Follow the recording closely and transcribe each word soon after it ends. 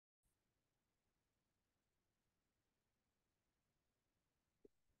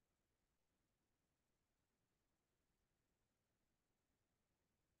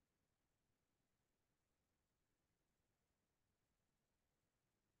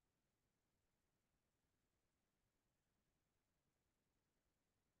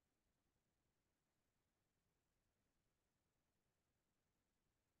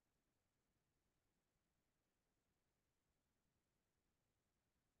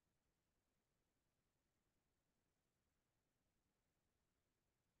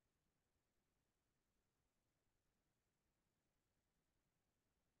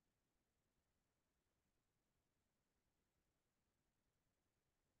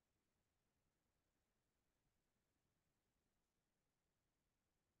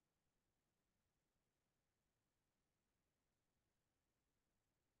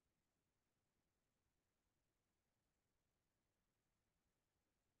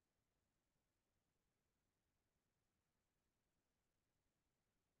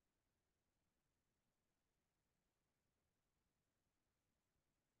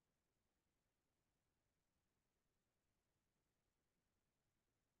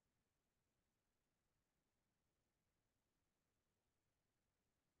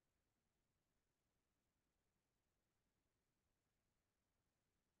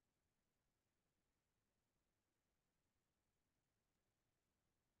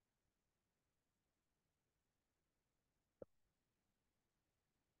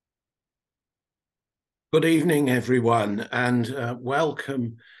Good evening, everyone, and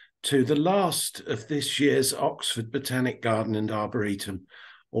welcome to the last of this year's Oxford Botanic Garden and Arboretum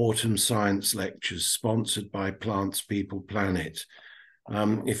Autumn Science Lectures, sponsored by Plants, People, Planet.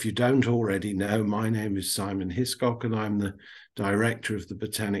 If you don't already know, my name is Simon Hiscock, and I'm the Director of the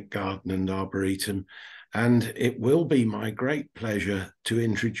Botanic Garden and Arboretum, and it will be my great pleasure to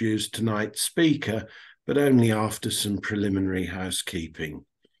introduce tonight's speaker, but only after some preliminary housekeeping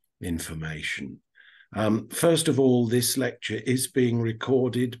information. First of all, this lecture is being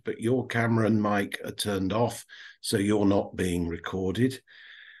recorded, but your camera and mic are turned off, so you're not being recorded.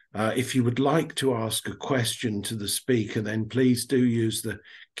 If you would like to ask a question to the speaker, then please do use the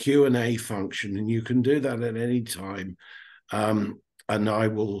Q&A function, and you can do that at any time, and I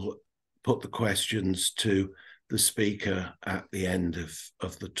will put the questions to the speaker at the end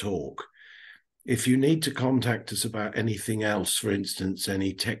of the talk. If you need to contact us about anything else, for instance,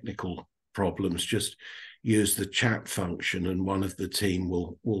 any technical problems, just use the chat function and one of the team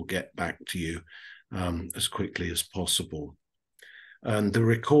will get back to you as quickly as possible. And the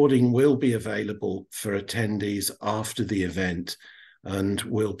recording will be available for attendees after the event, and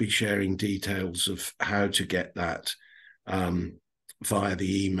we'll be sharing details of how to get that via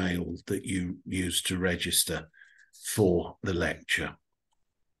the email that you use to register for the lecture.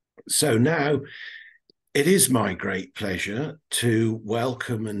 So now, it is my great pleasure to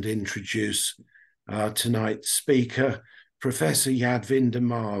welcome and introduce tonight's speaker, Professor Yadvinder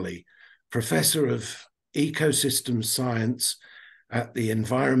Malhi, Professor of Ecosystem Science at the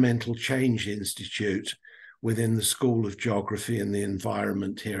Environmental Change Institute within the School of Geography and the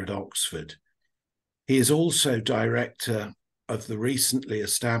Environment here at Oxford. He is also Director of the recently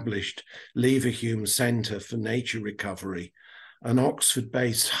established Leverhulme Centre for Nature Recovery, an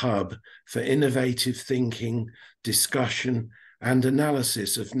Oxford-based hub for innovative thinking, discussion, and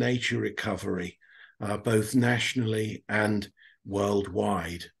analysis of nature recovery, both nationally and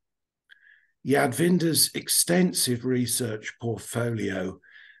worldwide. Yadvinder's extensive research portfolio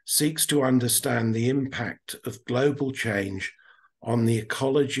seeks to understand the impact of global change on the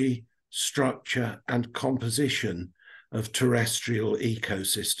ecology, structure, and composition of terrestrial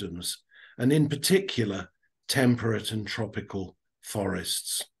ecosystems, and in particular, temperate and tropical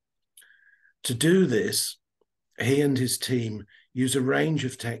forests. To do this, he and his team use a range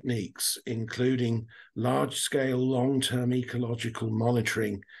of techniques, including large-scale long-term ecological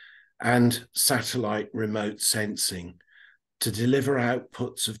monitoring and satellite remote sensing, to deliver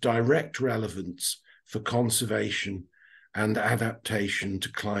outputs of direct relevance for conservation and adaptation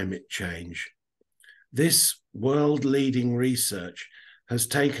to climate change. This world-leading research has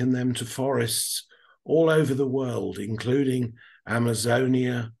taken them to forests all over the world, including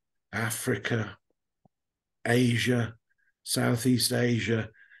Amazonia, Africa, Asia, Southeast Asia,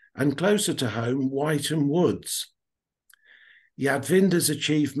 and closer to home, Whitehaven Woods. Yadvinder's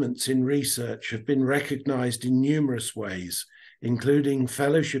achievements in research have been recognized in numerous ways, including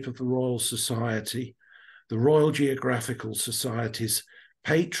Fellowship of the Royal Society, the Royal Geographical Society's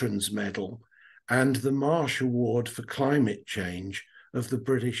Patrons Medal, and the Marsh Award for Climate Change of the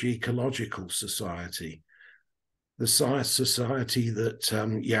British Ecological Society, the society that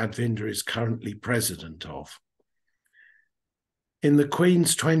Yadvinder is currently president of. In the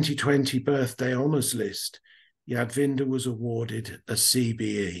Queen's 2020 Birthday Honours List, Yadvinder was awarded a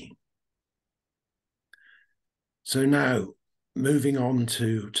CBE. So now, moving on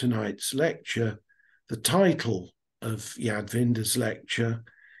to tonight's lecture, the title of Yadvinder's lecture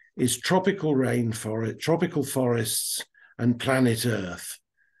is Tropical Rainforest, Tropical Forests and Planet Earth,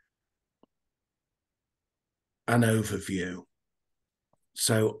 an overview.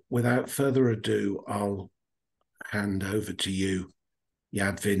 So without further ado, I'll hand over to you,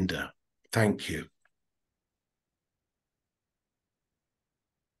 Yadvinder. Thank you.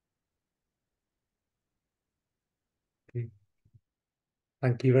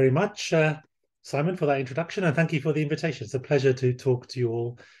 Thank you very much, Simon, for that introduction, and thank you for the invitation. It's a pleasure to talk to you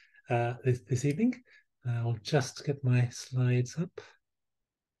all this evening. I'll just get my slides up.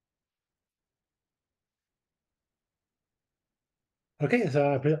 Okay,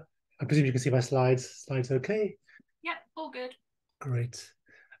 so I presume you can see my slides. Slides okay? Yeah, all good. Great.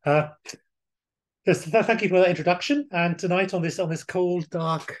 Yes, thank you for that introduction. And tonight on this cold,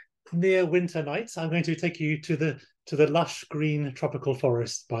 dark, near winter night, I'm going to take you to the lush green tropical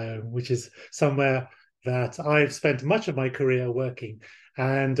forest biome, which is somewhere that I've spent much of my career working.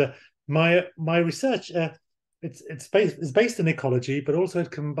 And my research it's based in ecology, but also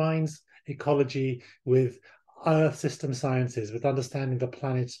it combines ecology with Earth system sciences, with understanding the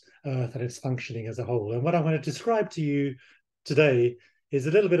planet Earth and its functioning as a whole. And what I'm going to describe to you today is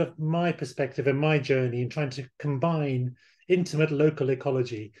a little bit of my perspective and my journey in trying to combine intimate local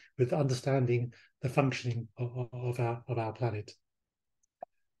ecology with understanding the functioning of our planet.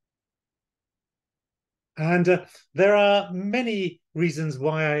 And there are many reasons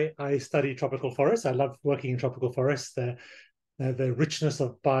why I study tropical forests. I love working in tropical forests. The richness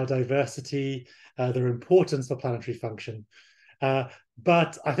of biodiversity, their importance for planetary function.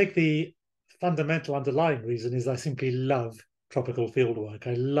 But I think the fundamental underlying reason is I simply love tropical fieldwork.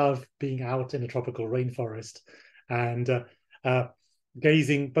 I love being out in a tropical rainforest and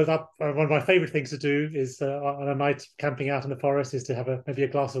gazing both up. One of my favorite things to do is on a night camping out in the forest is to have maybe a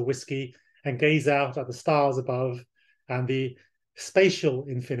glass of whiskey and gaze out at the stars above and the spatial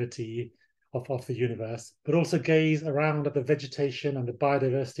infinity of the universe, but also gaze around at the vegetation and the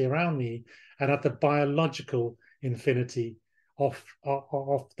biodiversity around me and at the biological infinity of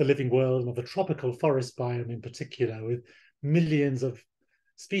the living world and of the tropical forest biome in particular, with millions of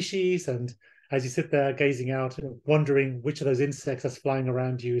species. And as you sit there gazing out, wondering which of those insects that's flying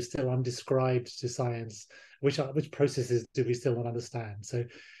around you is still undescribed to science, which processes do we still not understand. So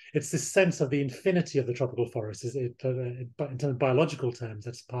it's this sense of the infinity of the tropical forest, in terms of biological terms,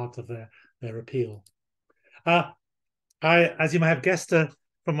 that's part of their appeal. As you may have guessed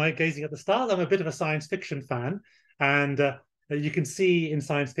from my gazing at the stars, I'm a bit of a science fiction fan, and you can see in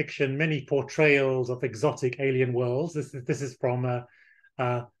science fiction many portrayals of exotic alien worlds. This is from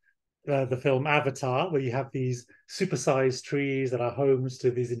the film Avatar, where you have these supersized trees that are homes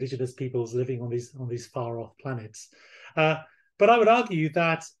to these indigenous peoples living on these far off planets. But I would argue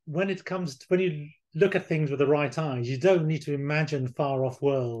that when you look at things with the right eyes, you don't need to imagine far off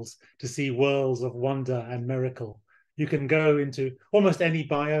worlds to see worlds of wonder and miracle. You can go into almost any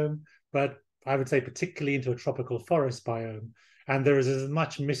biome, but I would say particularly into a tropical forest biome. And there is as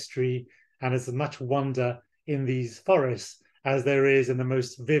much mystery and as much wonder in these forests as there is in the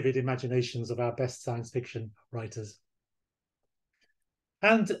most vivid imaginations of our best science fiction writers.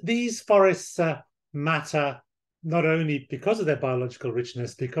 And these forests matter not only because of their biological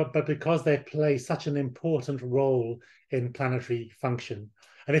richness, but because they play such an important role in planetary function.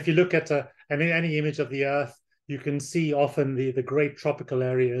 And if you look at any image of the Earth, you can see often the great tropical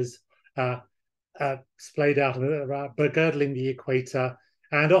areas splayed out girdling the equator.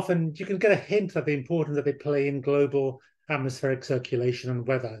 And often you can get a hint of the importance that they play in global atmospheric circulation and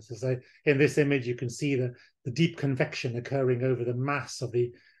weather. So in this image, you can see the deep convection occurring over the mass of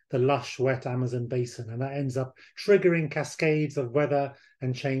the lush, wet Amazon basin. And that ends up triggering cascades of weather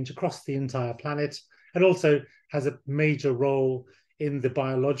and change across the entire planet, and also has a major role in the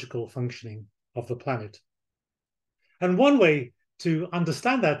biological functioning of the planet. And one way to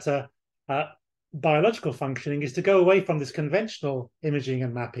understand that biological functioning is to go away from this conventional imaging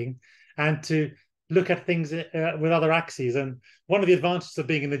and mapping and to look at things with other axes. And one of the advantages of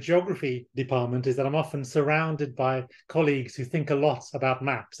being in the geography department is that I'm often surrounded by colleagues who think a lot about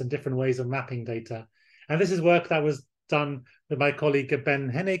maps and different ways of mapping data. And this is work that was done with my colleague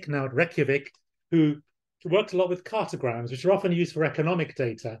Ben Hennig, now at Reykjavik, who worked a lot with cartograms, which are often used for economic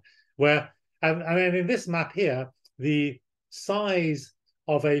data, where, and in this map here, the size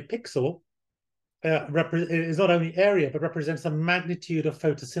of a pixel is not only area, but represents the magnitude of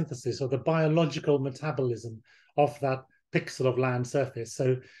photosynthesis or the biological metabolism of that pixel of land surface.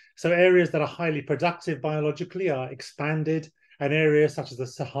 So areas that are highly productive biologically are expanded, and areas such as the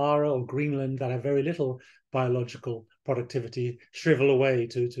Sahara or Greenland that have very little biological productivity shrivel away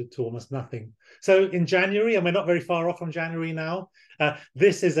to almost nothing. So in January, and we're not very far off from January now,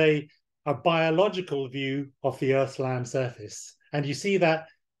 this is a biological view of the Earth's land surface. And you see that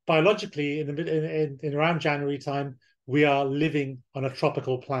biologically, in around January time, we are living on a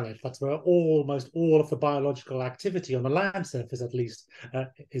tropical planet. That's where almost all of the biological activity on the land surface, at least,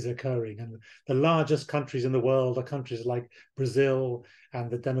 is occurring. And the largest countries in the world are countries like Brazil and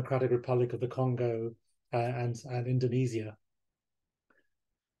the Democratic Republic of the Congo and Indonesia.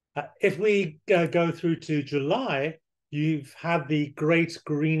 If we go through to July, you've had the great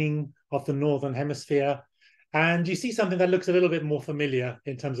greening of the Northern Hemisphere. And you see something that looks a little bit more familiar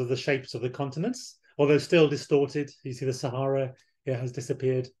in terms of the shapes of the continents, although still distorted. You see the Sahara has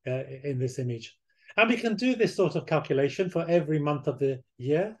disappeared in this image. And we can do this sort of calculation for every month of the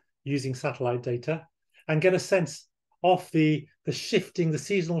year using satellite data and get a sense of the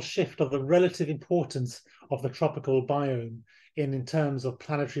seasonal shift of the relative importance of the tropical biome in terms of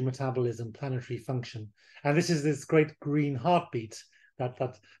planetary metabolism, planetary function. And this is this great green heartbeat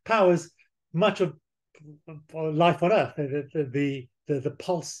that powers much of life on Earth. The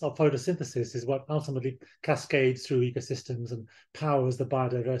pulse of photosynthesis is what ultimately cascades through ecosystems and powers the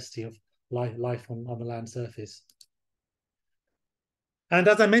biodiversity of life on the land surface. And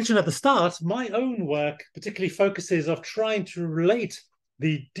as I mentioned at the start, my own work particularly focuses on trying to relate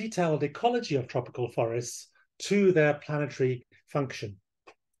the detailed ecology of tropical forests to their planetary function.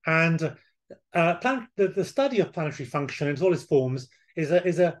 And the study of planetary function in all its forms is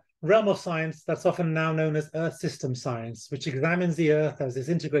a realm of science that's often now known as Earth system science, which examines the Earth as this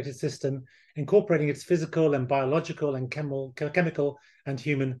integrated system, incorporating its physical and biological and chemical and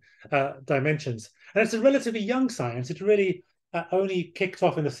human dimensions. And it's a relatively young science. It really only kicked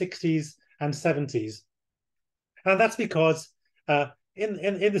off in the 60s and 70s. And that's because in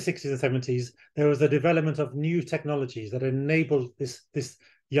the 60s and 70s, there was a development of new technologies that enabled this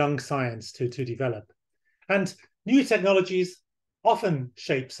young science to develop. And new technologies often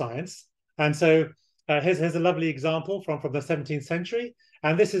shape science. And so here's a lovely example from the 17th century.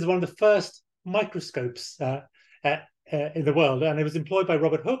 And this is one of the first microscopes in the world. And it was employed by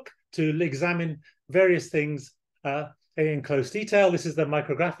Robert Hooke to examine various things in close detail. This is the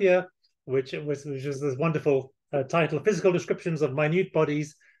micrographia, which is this wonderful title, Physical Descriptions of Minute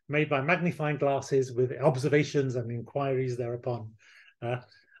Bodies Made by Magnifying Glasses with Observations and Inquiries Thereupon. I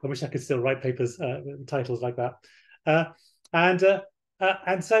wish I could still write papers, titles like that.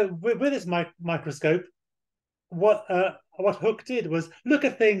 And so with this microscope, what Hooke did was look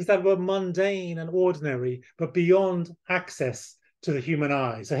at things that were mundane and ordinary, but beyond access to the human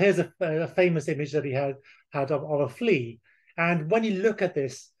eye. So here's a famous image that he had of a flea. And when you look at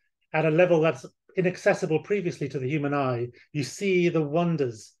this at a level that's inaccessible previously to the human eye, you see the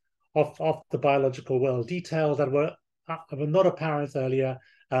wonders of the biological world, details that were not apparent earlier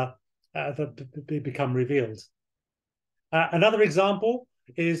that become revealed. Another example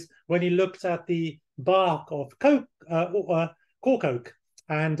is when he looked at the bark of cork oak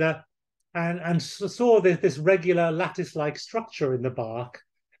and saw this regular lattice-like structure in the bark,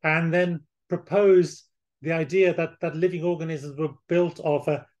 and then proposed the idea that living organisms were built of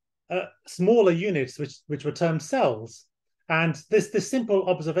smaller units, which were termed cells. And this simple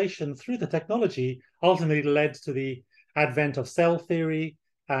observation through the technology ultimately led to the advent of cell theory,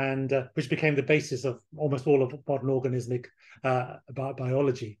 and which became the basis of almost all of modern organismic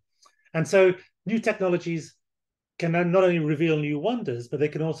biology. And so new technologies can not only reveal new wonders, but they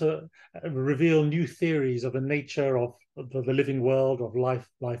can also reveal new theories of the nature of the living world, of life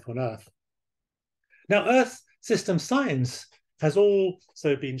on Earth. Now, Earth system science has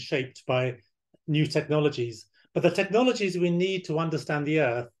also been shaped by new technologies, but the technologies we need to understand the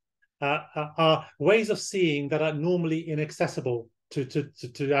Earth are ways of seeing that are normally inaccessible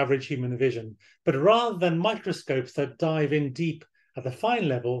to average human vision. But rather than microscopes that dive in deep at the fine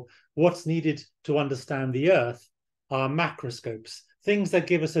level, what's needed to understand the Earth are macroscopes, things that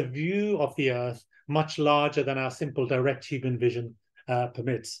give us a view of the Earth much larger than our simple direct human vision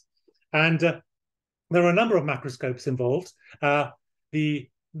permits. And there are a number of macroscopes involved. The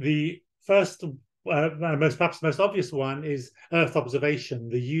first, perhaps most obvious one is Earth observation,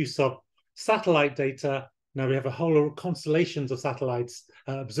 the use of satellite data. Now we have a whole constellations of satellites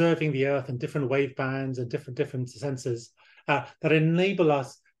observing the Earth in different wave bands and different sensors that enable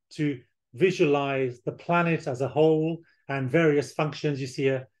us to visualize the planet as a whole and various functions. You see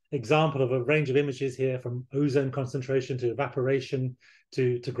an example of a range of images here, from ozone concentration to evaporation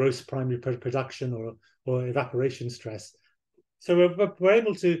to gross primary production or evaporation stress. So we're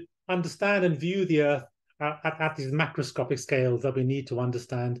able to understand and view the Earth at these macroscopic scales that we need to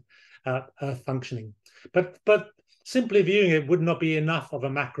understand Earth functioning. But simply viewing it would not be enough of a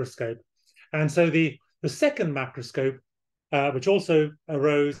macroscope. And so the second macroscope, which also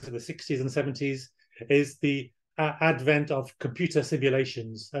arose in the 60s and 70s, is the advent of computer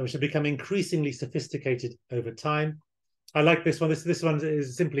simulations, which have become increasingly sophisticated over time. I like this one. This one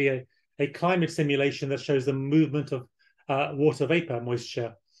is simply a climate simulation that shows the movement of water vapor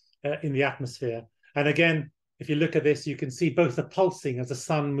moisture in the atmosphere. And again, if you look at this, you can see both the pulsing as the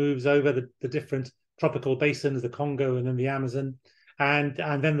sun moves over the different tropical basins, the Congo and then the Amazon, and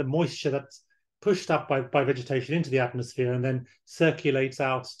then the moisture that's pushed up by vegetation into the atmosphere and then circulates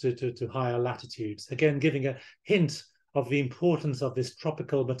out to higher latitudes. Again, giving a hint of the importance of this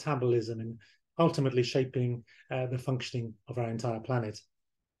tropical metabolism and ultimately shaping the functioning of our entire planet.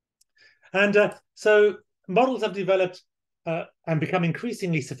 And so models have developed and become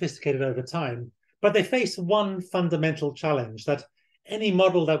increasingly sophisticated over time, but they face one fundamental challenge, that any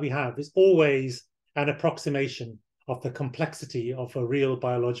model that we have is always an approximation of the complexity of a real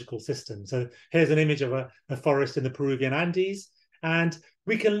biological system. So here's an image of a forest in the Peruvian Andes, and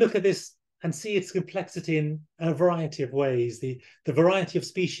we can look at this and see its complexity in a variety of ways. The variety of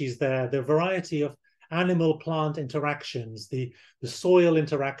species there, the variety of animal-plant interactions, the soil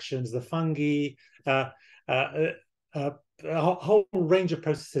interactions, the fungi, a whole range of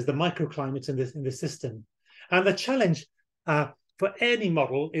processes, the microclimates in this system. And the challenge for any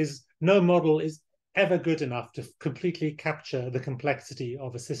model is no model is ever good enough to completely capture the complexity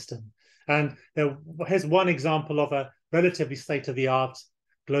of a system. And here's one example of a relatively state-of-the-art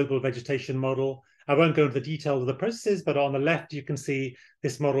global vegetation model. I won't go into the details of the processes, but on the left, you can see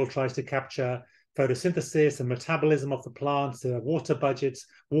this model tries to capture photosynthesis and metabolism of the plants, water budgets,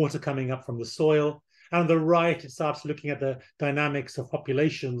 water coming up from the soil. And on the right, it starts looking at the dynamics of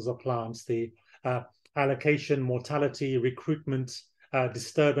populations of plants, the allocation, mortality, recruitment,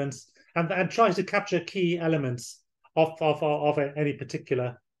 disturbance, and tries to capture key elements of any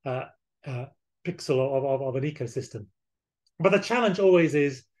particular pixel of an ecosystem. But the challenge always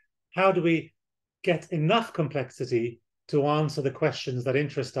is, how do we get enough complexity to answer the questions that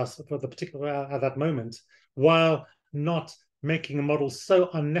interest us for the particular at that moment, while not making a model so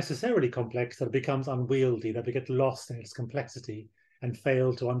unnecessarily complex that it becomes unwieldy, that we get lost in its complexity and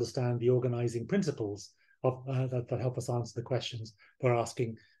fail to understand the organizing principles of that help us answer the questions we're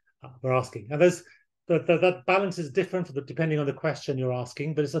asking. And that balance is different depending on the question you're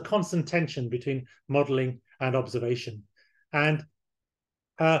asking, but it's a constant tension between modeling and observation. And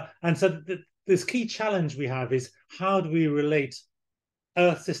so this key challenge we have is, how do we relate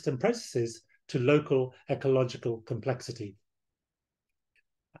Earth system processes to local ecological complexity?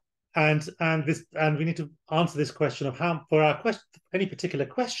 And we need to answer this question of how, for our any particular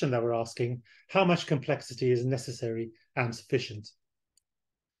question that we're asking, how much complexity is necessary and sufficient.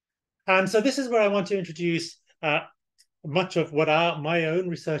 And so this is where I want to introduce much of what my own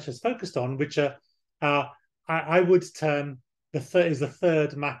research has focused on, which I would term is the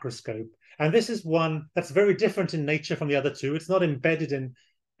third macroscope. And this is one that's very different in nature from the other two. It's not embedded in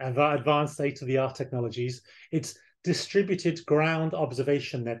advanced state-of-the-art technologies. It's distributed ground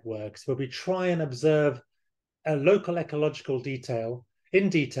observation networks, where we try and observe a local ecological detail,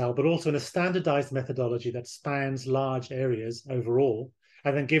 but also in a standardized methodology that spans large areas overall,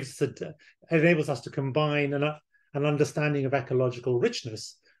 and then enables us to combine an understanding of ecological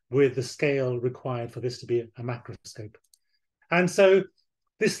richness with the scale required for this to be a macroscope. And so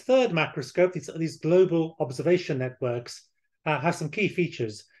this third macroscope, these global observation networks, have some key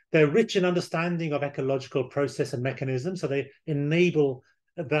features. They're rich in understanding of ecological process and mechanism, so they enable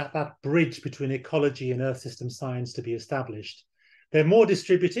that bridge between ecology and Earth system science to be established. They're more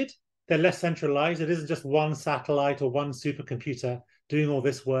distributed, they're less centralized. It isn't just one satellite or one supercomputer doing all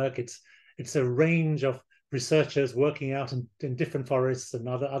this work. It's a range of researchers working out in different forests and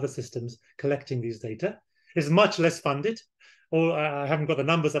other systems collecting these data. It's much less funded. Or I haven't got the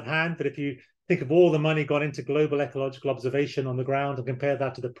numbers at hand, but if you think of all the money gone into global ecological observation on the ground and compare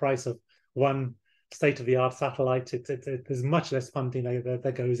that to the price of one state-of-the-art satellite, there's much less funding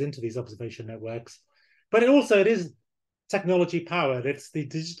that goes into these observation networks. But it is technology powered. It's the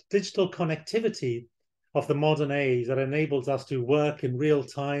digital connectivity of the modern age that enables us to work in real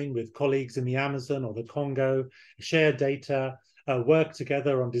time with colleagues in the Amazon or the Congo, share data, work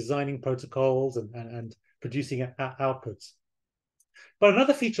together on designing protocols and producing outputs. But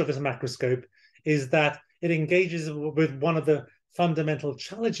another feature of this macroscope is that it engages with one of the fundamental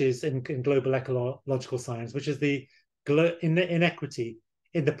challenges in global ecological science, which is the inequity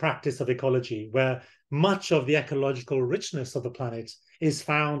in the practice of ecology, where much of the ecological richness of the planet is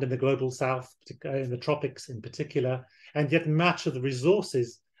found in the global south, in the tropics in particular, and yet much of the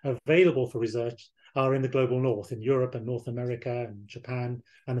resources available for research are in the global north, in Europe and North America and Japan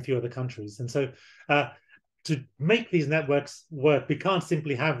and a few other countries. And so to make these networks work, we can't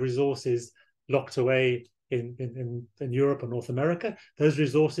simply have resources locked away in Europe or North America. Those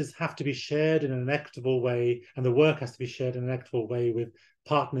resources have to be shared in an equitable way, and the work has to be shared in an equitable way with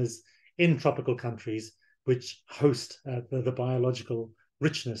partners in tropical countries which host the biological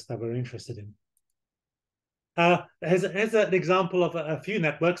richness that we're interested in. Here's an example of a few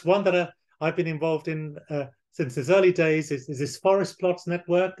networks. One that I've been involved in since its early days is this forest plots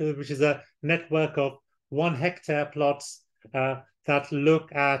network, which is a network of 1 hectare plots that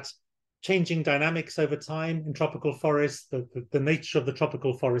look at changing dynamics over time in tropical forests, the nature of the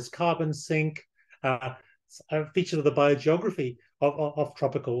tropical forest carbon sink, features of the biogeography of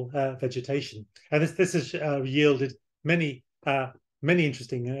tropical vegetation. And this has yielded many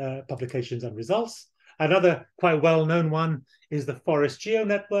interesting publications and results. Another quite well-known one is the Forest Geo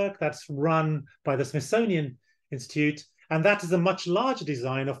Network that's run by the Smithsonian Institute. And that is a much larger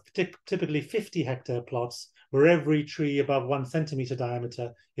design of typically 50 hectare plots, where every tree above 1 centimeter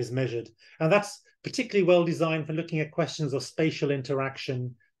diameter is measured. And that's particularly well designed for looking at questions of spatial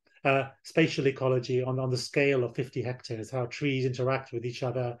interaction, spatial ecology on the scale of 50 hectares, how trees interact with each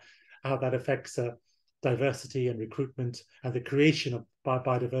other, how that affects diversity and recruitment and the creation of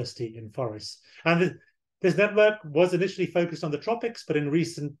biodiversity in forests. And this network was initially focused on the tropics, but in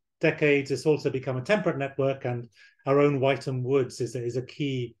recent decades, it's also become a temperate network, and our own Whiteham Woods is a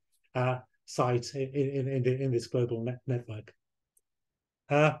key site in this global network.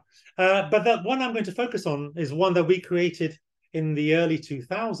 But the one I'm going to focus on is one that we created in the early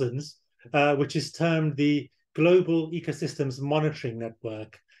 2000s, which is termed the Global Ecosystems Monitoring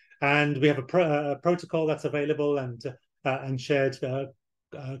Network. And we have a protocol that's available and shared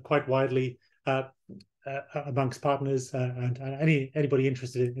quite widely amongst partners and anybody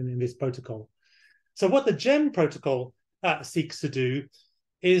interested in this protocol. So what the GEM protocol seeks to do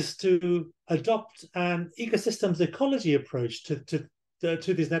is to adopt an ecosystems ecology approach to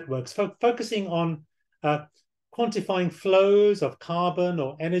these networks, focusing on quantifying flows of carbon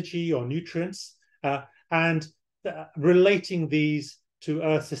or energy or nutrients and relating these to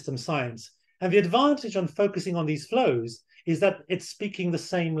Earth system science. And the advantage on focusing on these flows is that it's speaking the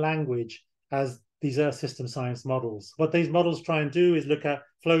same language as these Earth system science models. What these models try and do is look at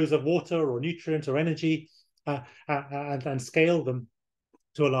flows of water or nutrient or energy and scale them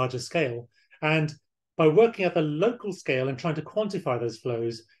to a larger scale. And by working at the local scale and trying to quantify those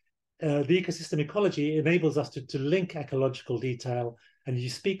flows, the ecosystem ecology enables us to link ecological detail, and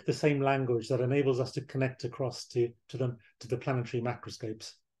you speak the same language that enables us to connect across to the planetary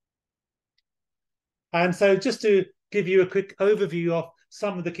macroscopes. And so just to give you a quick overview of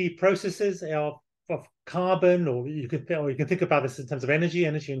some of the key processes of carbon, or you can think about this in terms of energy.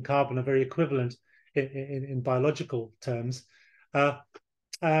 Energy and carbon are very equivalent in biological terms. So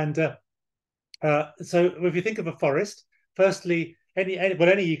if you think of a forest, firstly, any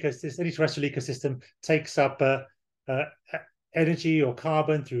terrestrial ecosystem takes up energy or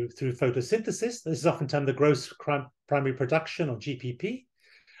carbon through photosynthesis. This is often termed the gross primary production, or GPP.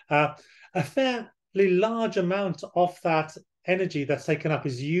 A fairly large amount of that energy that's taken up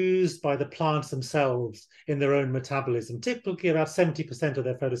is used by the plants themselves in their own metabolism. Typically about 70% of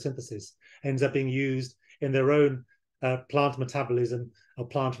their photosynthesis ends up being used in their own plant metabolism or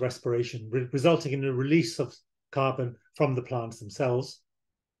plant respiration, resulting in the release of carbon from the plants themselves.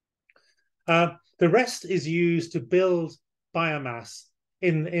 The rest is used to build biomass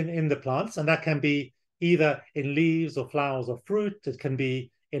in the plants, and that can be either in leaves or flowers or fruit. It can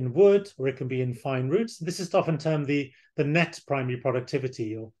be in wood, or it can be in fine roots. This is often termed the net primary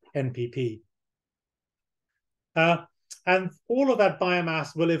productivity, or NPP. And all of that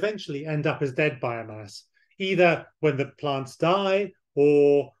biomass will eventually end up as dead biomass, either when the plants die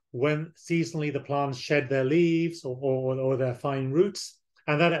or when seasonally the plants shed their leaves or their fine roots.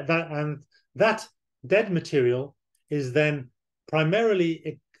 And that dead material is then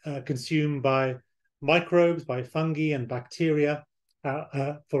primarily consumed by microbes, by fungi and bacteria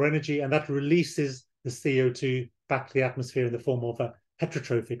for energy, and that releases the CO2 back to the atmosphere in the form of a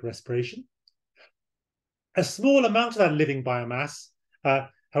heterotrophic respiration. A small amount of that living biomass,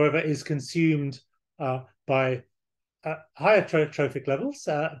 however, is consumed by higher trophic levels,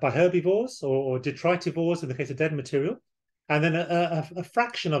 by herbivores or detritivores in the case of dead material. And then a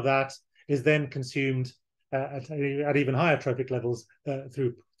fraction of that is then consumed at even higher trophic levels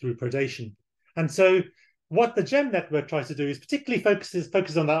through predation. And so what the GEM network tries to do is particularly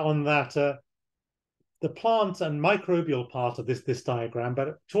focus on that the plant and microbial part of this diagram.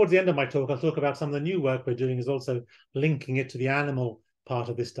 But towards the end of my talk, I'll talk about some of the new work we're doing is also linking it to the animal part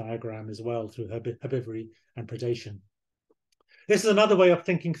of this diagram as well through herbivory and predation. This is another way of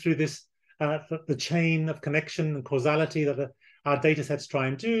thinking through this, the chain of connection and causality that our data sets try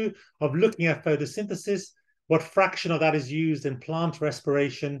and do, of looking at photosynthesis, what fraction of that is used in plant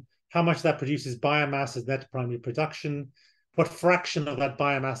respiration, how much that produces biomass as net primary production, what fraction of that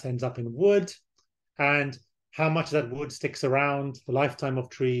biomass ends up in wood, and how much that wood sticks around the lifetime of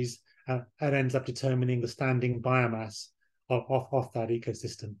trees and ends up determining the standing biomass of that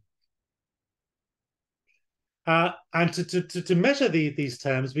ecosystem. And to measure these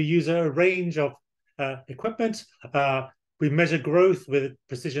terms, we use a range of equipment. We measure growth with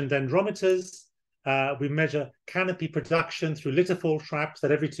precision dendrometers. We measure canopy production through litter fall traps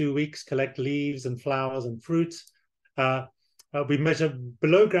that every 2 weeks collect leaves and flowers and fruit. We measure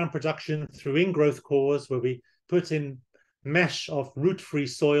below ground production through ingrowth cores, where we put in mesh of root-free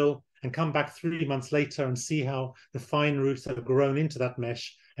soil and come back 3 months later and see how the fine roots have grown into that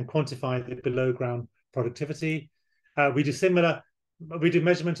mesh and quantify the below ground productivity. We do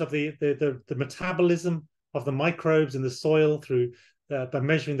measurements of the metabolism of the microbes in the soil through by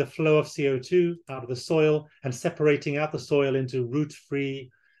measuring the flow of CO2 out of the soil and separating out the soil into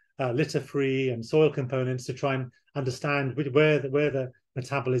root-free, litter-free, and soil components to try and understand where the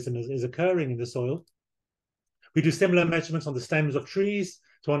metabolism is occurring in the soil. We do similar measurements on the stems of trees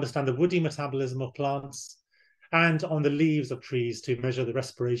to understand the woody metabolism of plants, and on the leaves of trees to measure the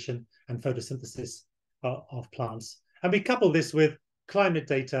respiration and photosynthesis of plants. And we couple this with climate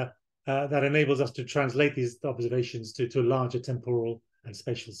data that enables us to translate these observations to larger temporal and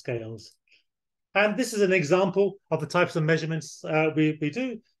spatial scales. And this is an example of the types of measurements we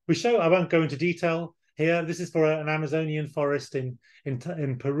do. We show, I won't go into detail here. This is for an Amazonian forest in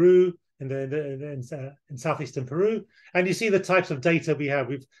Peru, in southeastern Peru. And you see the types of data we have.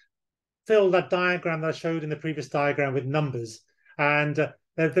 We've filled that diagram that I showed in the previous diagram with numbers. And there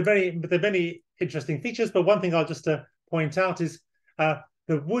are many interesting features, but one thing I'll just point out is the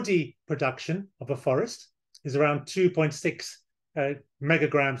woody production of a forest is around 2.6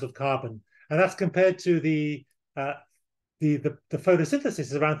 megagrams of carbon. And that's compared to the photosynthesis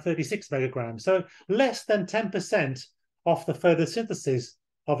is around 36 megagrams. So less than 10% of the photosynthesis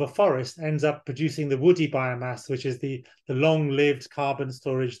of a forest ends up producing the woody biomass, which is the long-lived carbon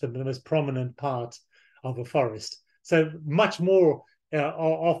storage, the most prominent part of a forest. So much more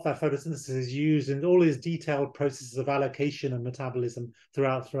of that photosynthesis is used in all these detailed processes of allocation and metabolism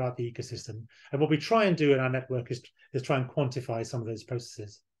throughout the ecosystem. And what we try and do in our network is try and quantify some of those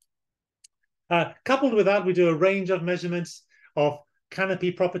processes. Coupled with that, we do a range of measurements of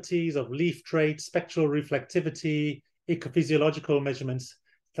canopy properties, of leaf traits, spectral reflectivity, ecophysiological measurements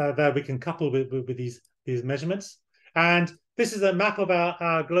that we can couple with these measurements. And this is a map of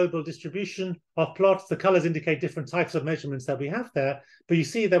our global distribution of plots. The colors indicate different types of measurements that we have there, but you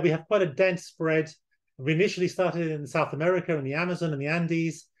see that we have quite a dense spread. We initially started in South America and the Amazon and the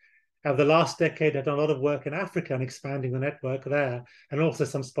Andes. Over the last decade, I've done a lot of work in Africa and expanding the network there, and also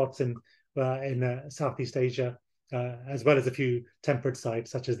some spots in Southeast Asia, as well as a few temperate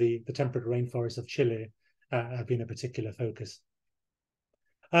sites, such as the temperate rainforests of Chile have been a particular focus.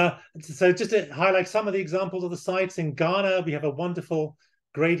 So just to highlight some of the examples of the sites, in Ghana, we have a wonderful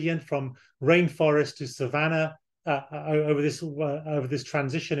gradient from rainforest to savanna over this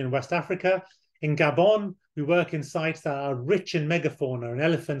transition in West Africa. In Gabon, we work in sites that are rich in megafauna and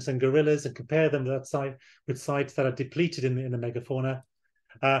elephants and gorillas, and compare them to that site with sites that are depleted in the megafauna.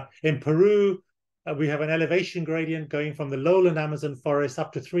 In Peru, we have an elevation gradient going from the lowland Amazon forest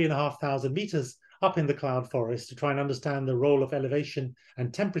up to 3,500 meters up in the cloud forest to try and understand the role of elevation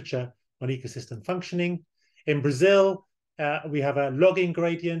and temperature on ecosystem functioning. In Brazil, we have a logging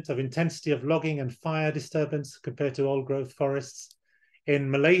gradient of intensity of logging and fire disturbance compared to old growth forests. In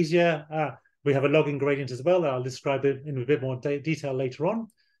Malaysia, we have a logging gradient as well. I'll describe it in a bit more detail later on.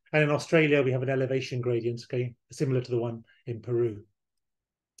 And in Australia, we have an elevation gradient going similar to the one in Peru.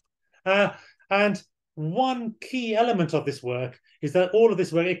 And one key element of this work is that all of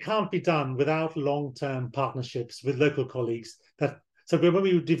this work, it can't be done without long-term partnerships with local colleagues. So when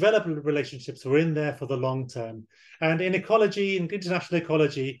we develop relationships, we're in there for the long term. And in ecology, in international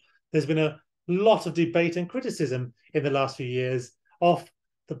ecology, there's been a lot of debate and criticism in the last few years of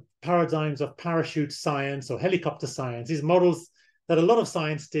the paradigms of parachute science or helicopter science, these models that a lot of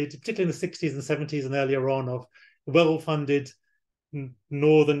science did, particularly in the 60s and 70s and earlier on, of well-funded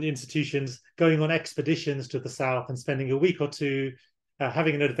northern institutions going on expeditions to the south and spending a week or two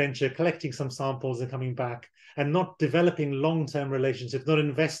having an adventure, collecting some samples and coming back, and not developing long-term relationships, not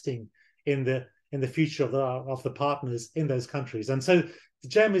investing in the future of the partners in those countries. And so the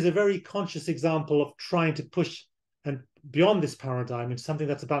GEM is a very conscious example of trying to push and beyond this paradigm into something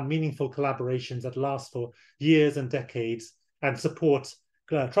that's about meaningful collaborations that last for years and decades and support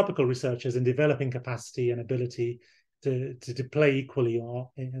tropical researchers in developing capacity and ability to play equally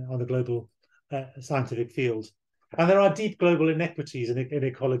on the global scientific field. And there are deep global inequities in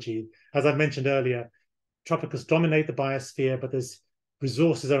ecology. As I mentioned earlier, tropicals dominate the biosphere, but there's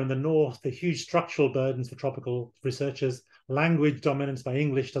resources are in the north, the huge structural burdens for tropical researchers. Language dominance by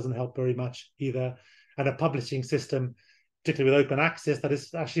English doesn't help very much either. And a publishing system, particularly with open access, that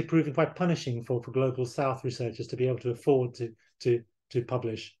is actually proving quite punishing for global south researchers to be able to afford to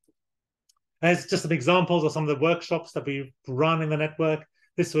publish. There's just some examples of some of the workshops that we've run in the network.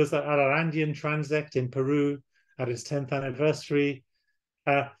 This was at our Andean Transect in Peru at its 10th anniversary.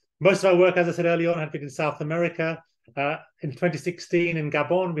 Most of our work, as I said earlier on, had been in South America. In 2016 in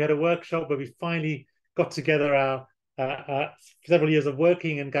Gabon, we had a workshop where we finally got together our several years of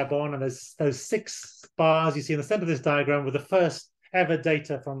working in Gabon, and there's those 6 bars you see in the center of this diagram were the first ever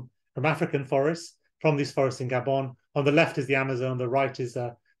data from African forests, from these forests in Gabon. On the left is the Amazon, on the right is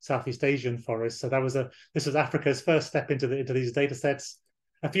Southeast Asian forests. So this was Africa's first step into these data sets.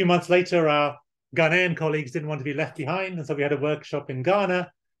 A few months later, our Ghanaian colleagues didn't want to be left behind, and so we had a workshop in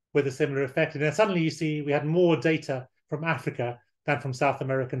Ghana with a similar effect. And then suddenly you see we had more data from Africa than from South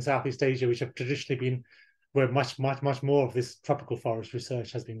America and Southeast Asia, which have traditionally been where much more of this tropical forest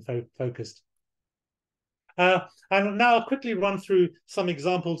research has been focused. And now I'll quickly run through some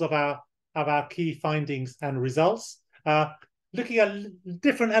examples of our key findings and results, looking at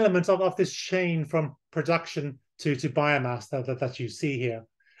different elements of this chain from production to biomass that you see here.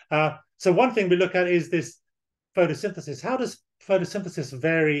 So one thing we look at is this photosynthesis. How does photosynthesis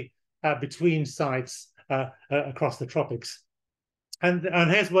vary between sites across the tropics? And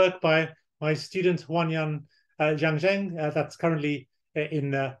here's work by my student Huanyan Jiangzheng that's currently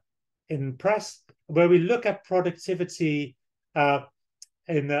in press, where we look at productivity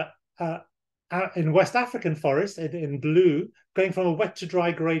in West African forests in blue, going from a wet to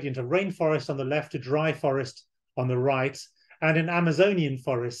dry gradient of rainforest on the left to dry forest on the right, and in Amazonian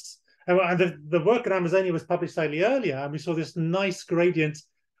forests. And the work in Amazonia was published slightly earlier, and we saw this nice gradient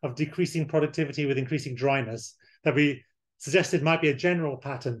of decreasing productivity with increasing dryness that we suggested might be a general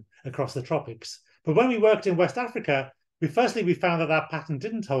pattern across the tropics. But when we worked in West Africa, we found that pattern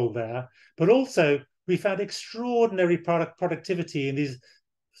didn't hold there, but also we found extraordinary productivity in these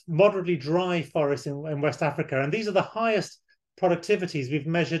moderately dry forests in West Africa. And these are the highest productivities we've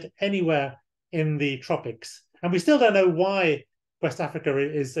measured anywhere in the tropics. And we still don't know why West Africa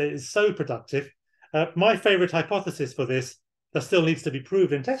is so productive. My favorite hypothesis for this, that still needs to be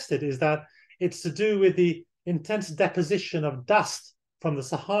proved and tested, is that it's to do with the intense deposition of dust from the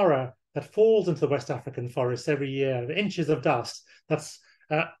Sahara that falls into the West African forests every year, inches of dust that's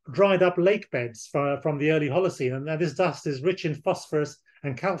dried up lake beds from the early Holocene. And this dust is rich in phosphorus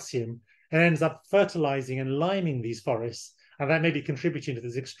and calcium and ends up fertilizing and liming these forests. And that may be contributing to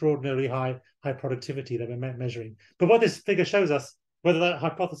this extraordinarily high productivity that we're measuring. But what this figure shows us, whether that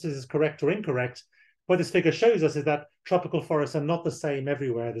hypothesis is correct or incorrect, what this figure shows us is that tropical forests are not the same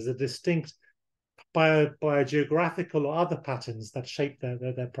everywhere. There's a distinct biogeographical or other patterns that shape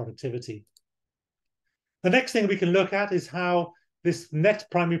their productivity. The next thing we can look at is how this net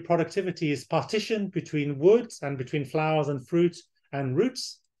primary productivity is partitioned between woods and between flowers and fruit and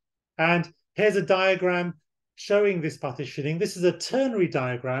roots. And here's a diagram showing this partitioning. This is a ternary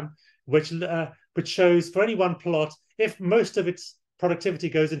diagram which shows for any one plot, if most of its productivity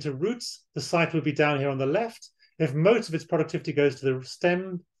goes into roots, the site would be down here on the left. If most of its productivity goes to the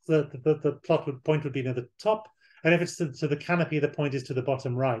stem, the point would be near the top. And if it's to the canopy, the point is to the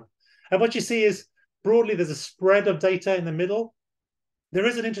bottom right. And what you see is broadly there's a spread of data in the middle. There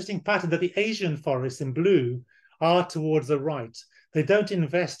is an interesting pattern that the Asian forests in blue are towards the right. They don't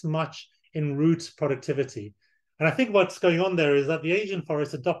invest much in root productivity. And I think what's going on there is that the Asian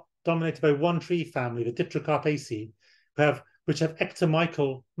forests are dominated by one tree family, the Dipterocarpaceae, which have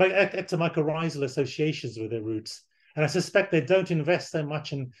ectomycorrhizal associations with their roots. And I suspect they don't invest so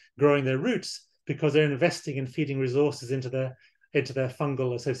much in growing their roots because they're investing in feeding resources into their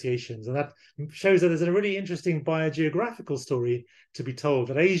fungal associations. And that shows that there's a really interesting biogeographical story to be told,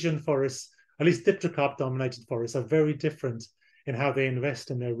 that Asian forests, at least dipterocarp-dominated forests, are very different in how they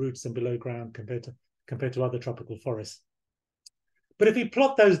invest in their roots and below ground compared to other tropical forests. But if we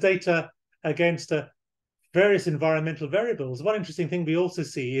plot those data against various environmental variables, one interesting thing we also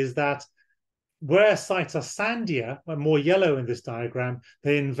see is that where sites are sandier, or more yellow in this diagram,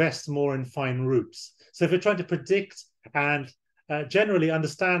 they invest more in fine roots. So if we're trying to predict and generally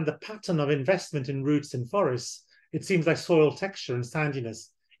understand the pattern of investment in roots in forests, it seems like soil texture and sandiness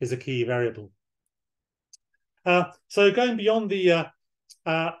is a key variable. So going beyond the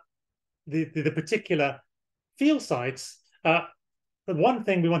particular field sites, the one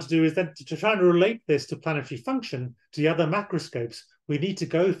thing we want to do is then to try and relate this to planetary function, to the other macroscopes. We need to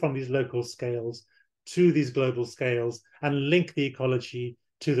go from these local scales to these global scales and link the ecology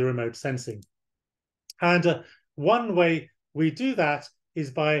to the remote sensing. And one way we do that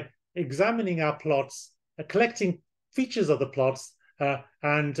is by examining our plots, collecting features of the plots,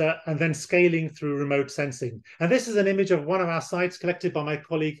 and then scaling through remote sensing. And this is an image of one of our sites collected by my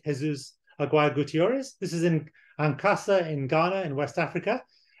colleague Jesus Aguirre Gutierrez. This is in Ankasa in Ghana in West Africa.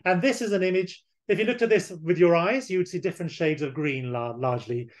 And this is an image. If you looked at this with your eyes, you would see different shades of green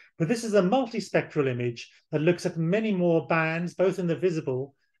largely. But this is a multispectral image that looks at many more bands, both in the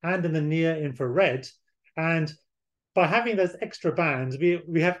visible and in the near infrared. And by having those extra bands,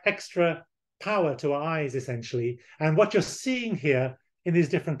 we have extra power to our eyes, essentially. And what you're seeing here in these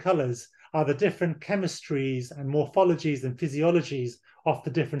different colors are the different chemistries and morphologies and physiologies of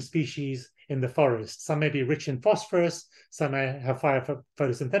the different species in the forest. Some may be rich in phosphorus, some may have higher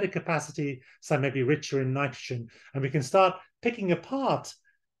photosynthetic capacity, some may be richer in nitrogen. And we can start picking apart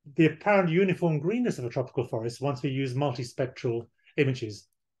the apparent uniform greenness of a tropical forest once we use multispectral images.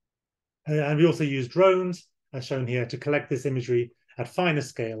 And we also use drones, as shown here, to collect this imagery at finer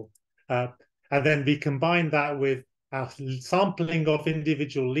scale. And then we combine that with our sampling of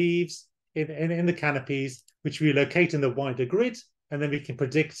individual leaves in the canopies, which we locate in the wider grid, and then we can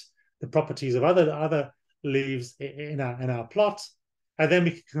predict the properties of other leaves in our plot. And then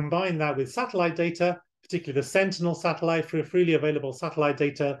we can combine that with satellite data, particularly the Sentinel satellite, freely available satellite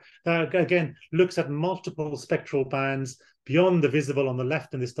data that, again, looks at multiple spectral bands beyond the visible on the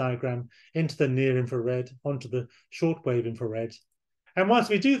left in this diagram into the near infrared, onto the shortwave infrared. And once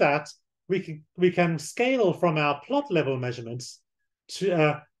we do that, we can scale from our plot level measurements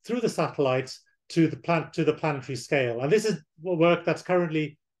to through the satellites to the planetary scale. And this is work that's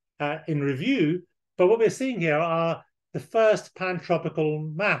currently in review. But what we're seeing here are the first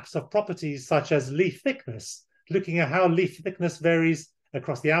pantropical maps of properties such as leaf thickness, looking at how leaf thickness varies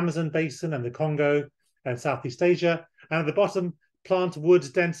across the Amazon basin and the Congo and Southeast Asia. And at the bottom, plant wood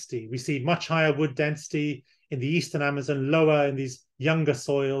density. We see much higher wood density in the eastern Amazon, lower in these younger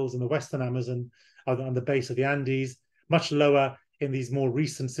soils in the western Amazon on the base of the Andes, much lower in these more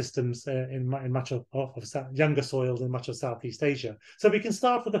recent systems in much of younger soils in much of Southeast Asia. So we can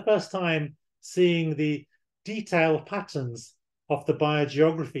start for the first time seeing the detailed patterns of the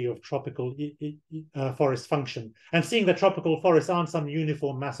biogeography of tropical forest function, and seeing that tropical forests aren't some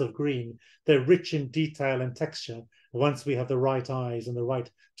uniform mass of green. They're rich in detail and texture once we have the right eyes and the right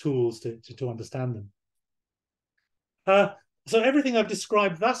tools to understand them. So everything I've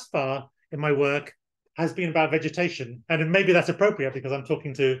described thus far in my work has been about vegetation, and maybe that's appropriate because I'm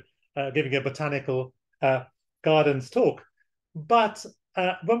talking to giving a botanical gardens talk. But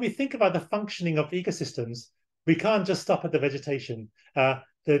when we think about the functioning of ecosystems, we can't just stop at the vegetation.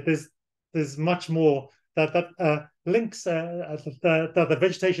 There's much more that links that the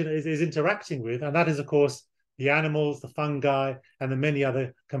vegetation is interacting with, and that is, of course, the animals, the fungi, and the many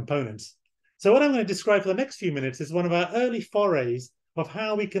other components. So what I'm going to describe for the next few minutes is one of our early forays of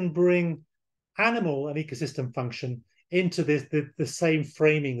how we can bring animal and ecosystem function into the same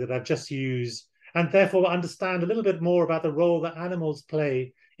framing that I've just used, and therefore understand a little bit more about the role that animals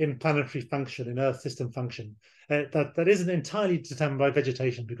play in planetary function, in Earth system function, that isn't entirely determined by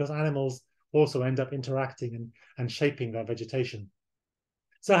vegetation, because animals also end up interacting and shaping our vegetation.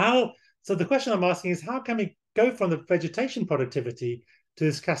 So the question I'm asking is, how can we go from the vegetation productivity to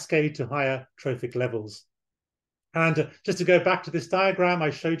this cascade to higher trophic levels? And just to go back to this diagram, I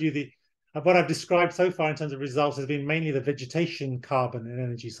showed you what I've described so far in terms of results has been mainly the vegetation carbon and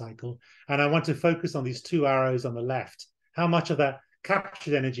energy cycle. And I want to focus on these two arrows on the left, how much of that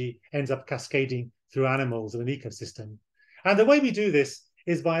captured energy ends up cascading through animals in an ecosystem. And the way we do this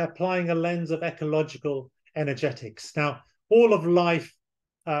is by applying a lens of ecological energetics. Now, all of life,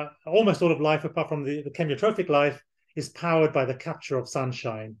 almost all of life, apart from the chemiotrophic life, is powered by the capture of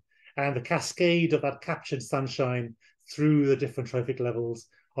sunshine and the cascade of that captured sunshine through the different trophic levels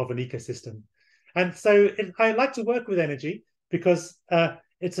of an ecosystem. And so I like to work with energy because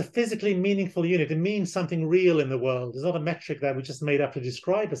it's a physically meaningful unit. It means something real in the world. It's not a metric that we just made up to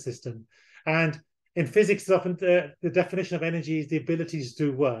describe a system. And in physics, often the definition of energy is the ability to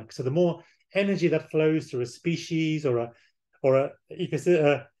do work. So the more energy that flows through a species or a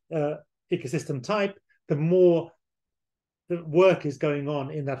ecosystem type, the more the work is going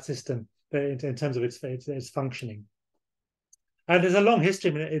on in that system in terms of its functioning. And there's a long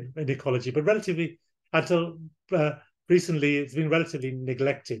history in ecology, but relatively, until recently, it's been relatively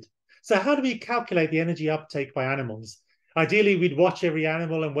neglected. So how do we calculate the energy uptake by animals? Ideally, we'd watch every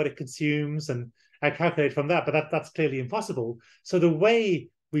animal and what it consumes and calculate from that, but that's clearly impossible. So the way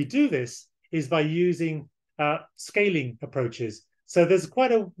we do this is by using scaling approaches. So there's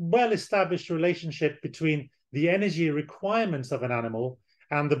quite a well-established relationship between the energy requirements of an animal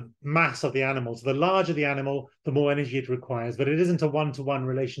and the mass of the animal. So the larger the animal, the more energy it requires, but it isn't a one-to-one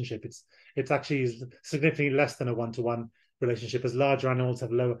relationship. It's actually significantly less than a one-to-one relationship, as larger animals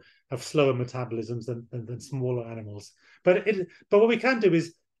have slower metabolisms than smaller animals. But what we can do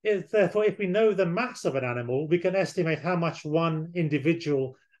is therefore, if we know the mass of an animal, we can estimate how much one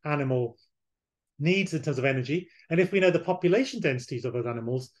individual animal needs in terms of energy. And if we know the population densities of those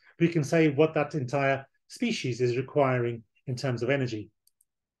animals, we can say what that entire species is requiring in terms of energy.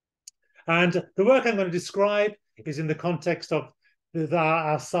 And the work I'm going to describe is in the context of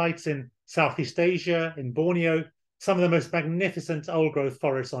our sites in Southeast Asia, in Borneo, some of the most magnificent old-growth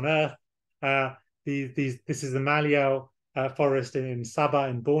forests on Earth. This is the Malheur forest in Sabah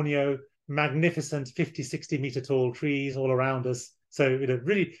in Borneo, magnificent 50, 60-meter tall trees all around us. So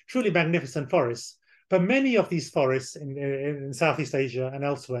really, truly magnificent forests. But many of these forests in Southeast Asia and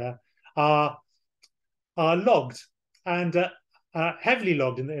elsewhere are logged, and heavily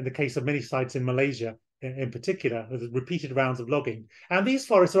logged in the case of many sites in Malaysia. in particular, with repeated rounds of logging. And these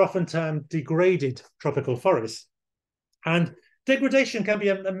forests are often termed degraded tropical forests. And degradation can be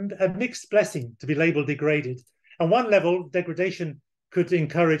a mixed blessing to be labeled degraded. On one level, degradation could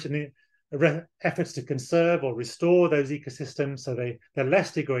encourage efforts to conserve or restore those ecosystems so they're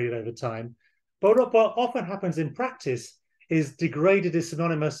less degraded over time. But what often happens in practice is degraded is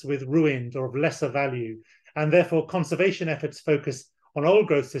synonymous with ruined or of lesser value. And therefore, conservation efforts focus on old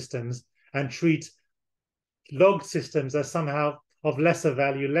growth systems and treat logged systems as somehow of lesser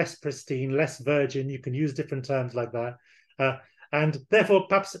value, less pristine, less virgin. You can use different terms like that. And therefore,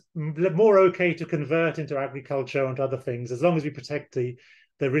 perhaps more okay to convert into agriculture and other things, as long as we protect the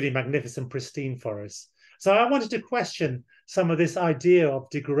really magnificent, pristine forests. So I wanted to question some of this idea of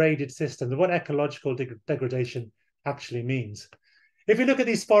degraded systems and what ecological degradation actually means. If you look at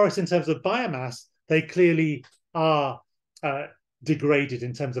these forests in terms of biomass, they clearly are degraded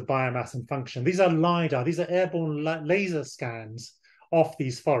in terms of biomass and function. These are LiDAR, these are airborne laser scans of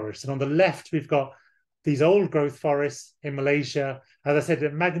these forests. And on the left, we've got these old growth forests in Malaysia. As I said,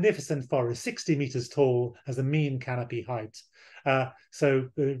 a magnificent forest, 60 meters tall as a mean canopy height.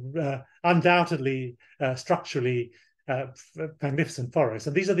 Undoubtedly, structurally magnificent forests.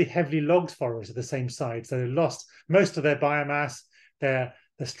 And these are the heavily logged forests at the same site. So they lost most of their biomass. The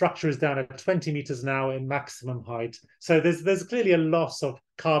structure is down at 20 meters now in maximum height. So there's clearly a loss of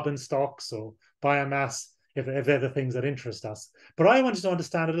carbon stocks or biomass if they're the things that interest us. But I wanted to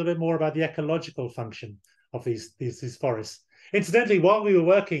understand a little bit more about the ecological function of these forests. Incidentally, while we were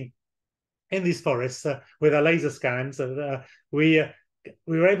working in these forests with our laser scans, we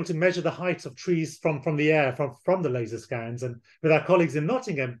were able to measure the heights of trees from the air, from the laser scans. And with our colleagues in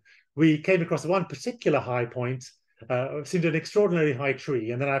Nottingham, we came across one particular high point, seemed an extraordinarily high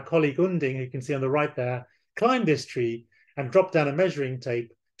tree. And then our colleague Unding, who you can see on the right there, climbed this tree and dropped down a measuring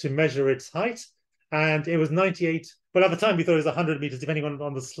tape to measure its height. And it was 98. Well, at the time, we thought it was 100 meters, depending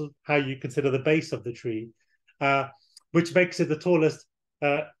on how you consider the base of the tree, which makes it the tallest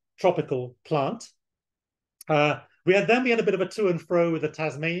tropical plant. We had a bit of a to and fro with the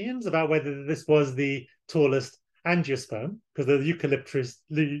Tasmanians about whether this was the tallest angiosperm, because the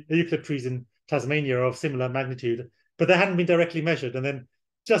eucalypt trees in Tasmania are of similar magnitude, but they hadn't been directly measured. And then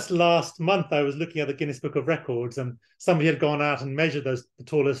just last month, I was looking at the Guinness Book of Records, and somebody had gone out and measured the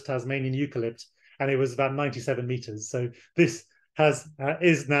tallest Tasmanian eucalypt, and it was about 97 meters. So this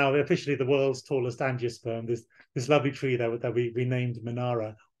is now officially the world's tallest angiosperm. This lovely tree that we named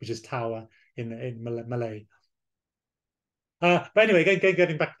Menara, which is tower in Malay. But anyway,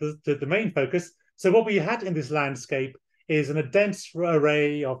 getting back to the main focus. So what we had in this landscape is a dense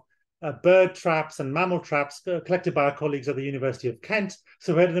array of bird traps and mammal traps collected by our colleagues at the University of Kent.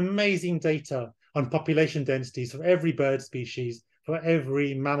 So we had an amazing data on population densities for every bird species, for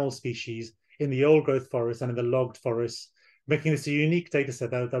every mammal species in the old growth forest and in the logged forests, making this a unique data set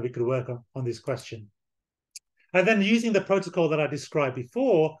that we could work on this question. And then using the protocol that I described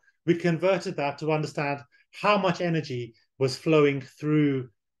before, we converted that to understand how much energy was flowing through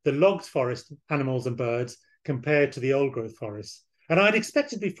the logged forest animals and birds compared to the old growth forests. And I'd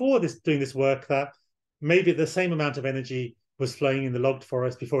expected before doing this work that maybe the same amount of energy was flowing in the logged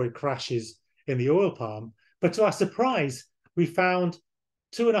forest before it crashes in the oil palm. But to our surprise, we found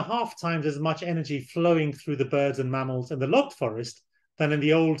 2.5 times as much energy flowing through the birds and mammals in the logged forest than in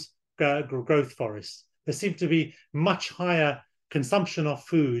the old growth forest. There seemed to be much higher consumption of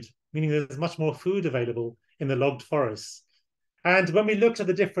food, meaning there's much more food available in the logged forests. And when we looked at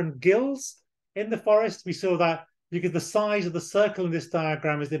the different gills in the forest, we saw that because the size of the circle in this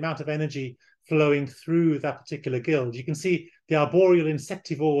diagram is the amount of energy flowing through that particular gill. You can see the arboreal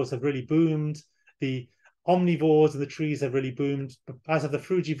insectivores have really boomed. The omnivores in the trees have really boomed, as have the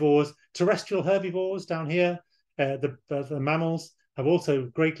frugivores. Terrestrial herbivores down here, the mammals, have also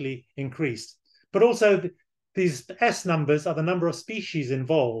greatly increased. But also these S numbers are the number of species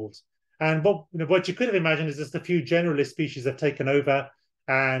involved. And what you could have imagined is just a few generalist species have taken over,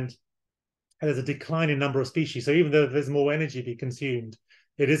 and there's a decline in number of species. So even though there's more energy to be consumed,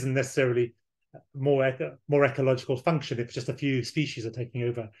 it isn't necessarily more ecological function if just a few species are taking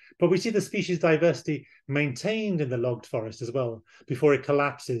over. But we see the species diversity maintained in the logged forest as well before it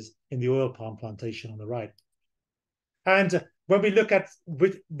collapses in the oil palm plantation on the right. And when we look at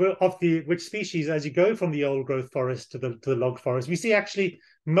which species, as you go from the old growth forest to the logged forest, we see actually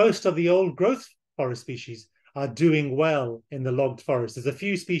most of the old growth forest species are doing well in the logged forest. There's a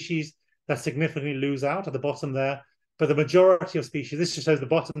few species that significantly lose out at the bottom there, but the majority of species, this just shows the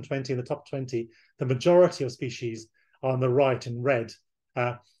bottom 20 and the top 20, the majority of species on the right in red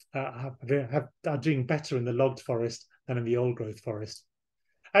are doing better in the logged forest than in the old growth forest.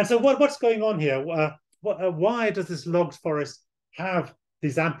 And so what's going on here? why does this logged forest have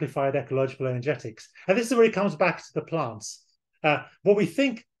these amplified ecological energetics? And this is where it comes back to the plants. What we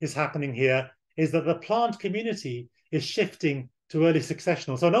think is happening here is that the plant community is shifting to early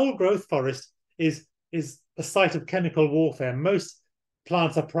successional. So an old growth forest is a site of chemical warfare. Most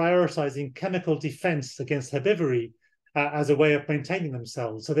plants are prioritizing chemical defense against herbivory as a way of maintaining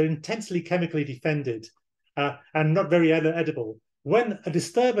themselves. So they're intensely chemically defended and not very edible. When a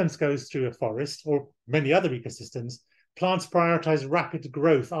disturbance goes through a forest or many other ecosystems, plants prioritize rapid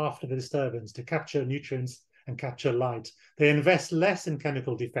growth after the disturbance to capture nutrients and capture light. They invest less in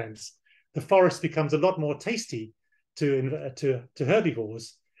chemical defense. The forest becomes a lot more tasty to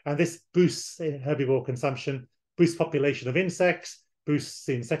herbivores, and this boosts herbivore consumption, boosts population of insects, boosts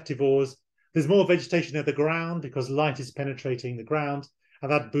the insectivores. There's more vegetation near the ground because light is penetrating the ground,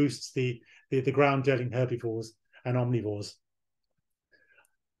 and that boosts the ground-dwelling herbivores and omnivores.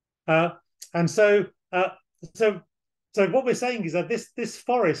 So what we're saying is that this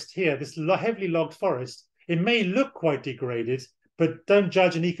forest here, this heavily logged forest, it may look quite degraded, but don't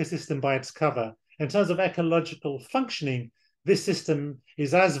judge an ecosystem by its cover. In terms of ecological functioning, this system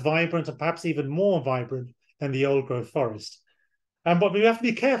is as vibrant and perhaps even more vibrant than the old growth forest. But we have to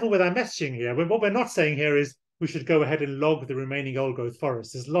be careful with our messaging here. What we're not saying here is we should go ahead and log the remaining old growth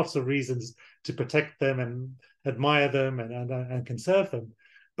forests. There's lots of reasons to protect them and admire them and conserve them.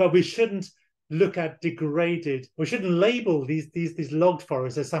 But we shouldn't look at degraded, we shouldn't label these logged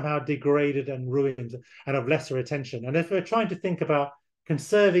forests as somehow degraded and ruined and of lesser attention. And if we're trying to think about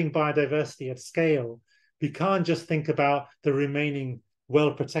conserving biodiversity at scale, we can't just think about the remaining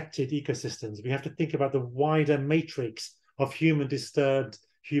well-protected ecosystems. We have to think about the wider matrix of human-disturbed,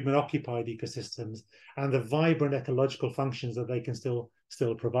 human-occupied ecosystems and the vibrant ecological functions that they can still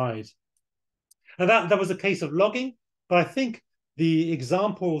provide. And that was a case of logging, but I think the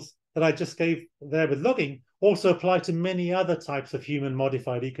examples that I just gave there with logging also apply to many other types of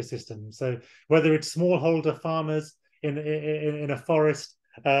human-modified ecosystems. So whether it's smallholder farmers in a forest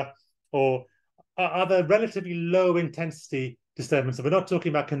or other relatively low-intensity disturbances. We're not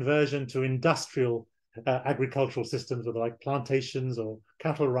talking about conversion to industrial agricultural systems, whether like plantations or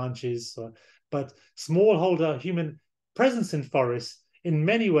cattle ranches, but smallholder human presence in forests in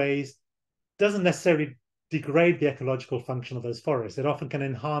many ways doesn't necessarily degrade the ecological function of those forests. It often can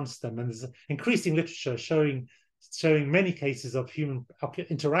enhance them, and there's increasing literature showing many cases of human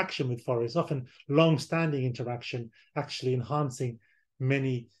interaction with forests, often long-standing interaction, actually enhancing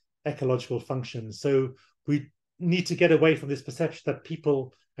many ecological functions. So we need to get away from this perception that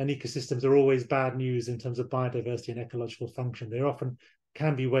people and ecosystems are always bad news in terms of biodiversity and ecological function. There often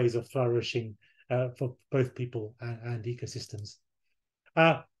can be ways of flourishing for both people and ecosystems.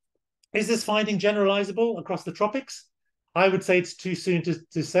 Is this finding generalizable across the tropics? I would say it's too soon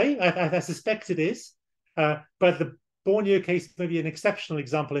to say. I suspect it is. But the Borneo case may be an exceptional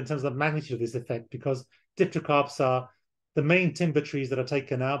example in terms of the magnitude of this effect, because dipterocarps are the main timber trees that are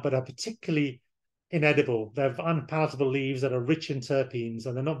taken out, but are particularly inedible. They have unpalatable leaves that are rich in terpenes,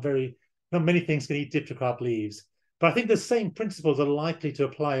 and not many things can eat dipterocarp leaves. But I think the same principles are likely to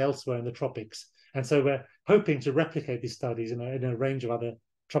apply elsewhere in the tropics. And so we're hoping to replicate these studies in a range of other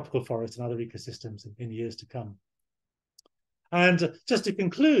tropical forests and other ecosystems in years to come. And just to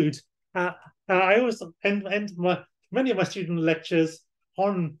conclude, I always end many of my student lectures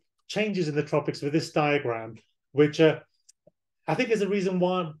on changes in the tropics with this diagram, which I think is a reason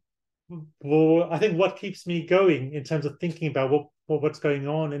why, I think what keeps me going in terms of thinking about what's going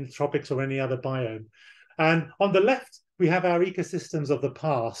on in the tropics or any other biome. And on the left, we have our ecosystems of the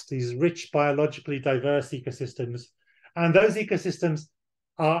past, these rich, biologically diverse ecosystems. And those ecosystems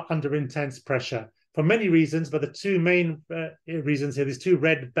are under intense pressure for many reasons, but the two main reasons here, these two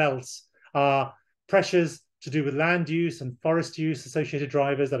red belts, are pressures to do with land use and forest use, associated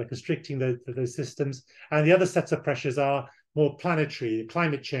drivers that are constricting those systems. And the other sets of pressures are more planetary,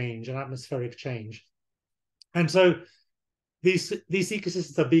 climate change and atmospheric change. And so these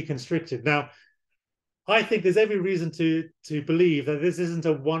ecosystems are being constricted. Now, I think there's every reason to believe that this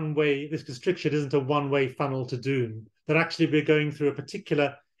constriction isn't a one-way funnel to doom, that actually we're going through a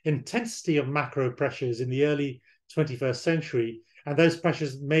particular intensity of macro pressures in the early 21st century, and those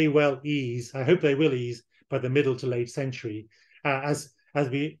pressures may well ease. I hope they will ease by the middle to late century, as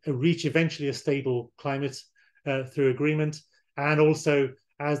we reach eventually a stable climate through agreement, and also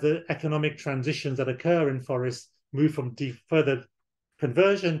as the economic transitions that occur in forests move from further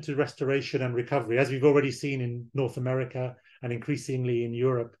conversion to restoration and recovery, as we've already seen in North America and increasingly in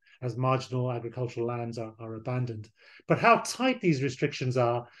Europe as marginal agricultural lands are abandoned. But how tight these restrictions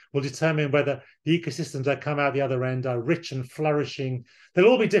are will determine whether the ecosystems that come out the other end are rich and flourishing. They'll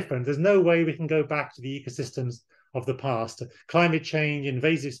all be different. There's no way we can go back to the ecosystems of the past. Climate change,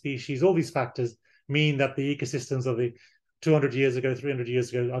 invasive species, all these factors mean that the ecosystems of the 200 years ago, 300 years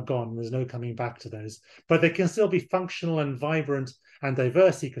ago are gone. There's no coming back to those. But they can still be functional and vibrant and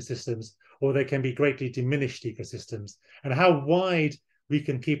diverse ecosystems, or they can be greatly diminished ecosystems. And how wide we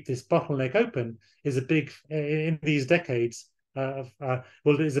can keep this bottleneck open is a big, in these decades,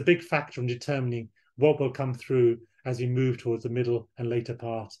 is a big factor in determining what will come through as we move towards the middle and later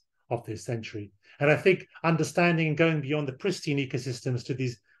part of this century. And I think understanding and going beyond the pristine ecosystems to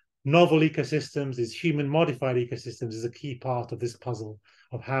these novel ecosystems, these human-modified ecosystems, is a key part of this puzzle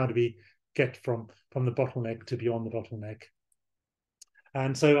of how do we get from the bottleneck to beyond the bottleneck.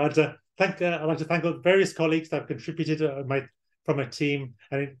 And so I'd like to thank all the various colleagues that have contributed from my team,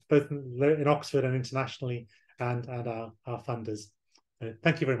 and both in Oxford and internationally, and our funders.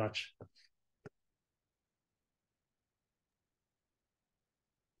 Thank you very much.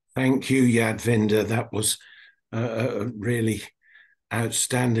 Thank you, Yadvinder. That was a really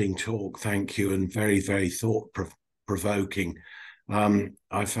outstanding talk. Thank you, and very, very thought-provoking.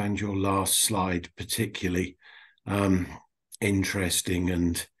 I found your last slide particularly interesting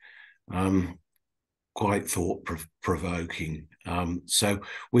and quite thought-provoking. So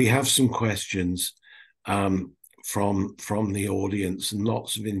we have some questions from the audience and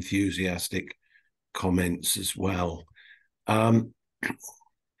lots of enthusiastic comments as well.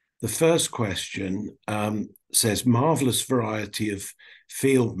 The first question says, marvelous variety of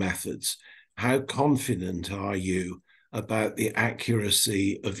field methods. How confident are you about the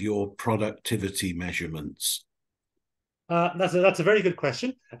accuracy of your productivity measurements? That's a very good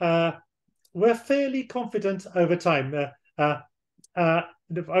question. We're fairly confident over time.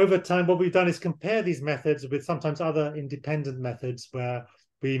 Over time, what we've done is compare these methods with sometimes other independent methods where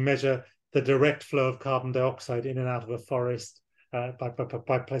we measure the direct flow of carbon dioxide in and out of a forest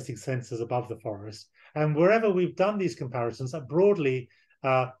by placing sensors above the forest. And wherever we've done these comparisons, broadly,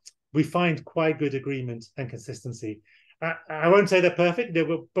 we find quite good agreement and consistency. I won't say they're perfect,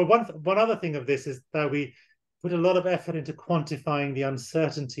 but one other thing of this is that we put a lot of effort into quantifying the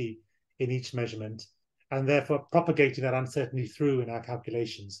uncertainty in each measurement, and therefore propagating that uncertainty through in our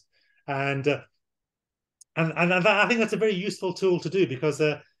calculations. And I think that's a very useful tool to do, because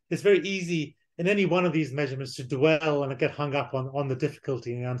it's very easy in any one of these measurements to dwell and get hung up on the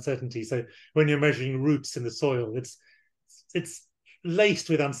difficulty and the uncertainty. So when you're measuring roots in the soil, it's laced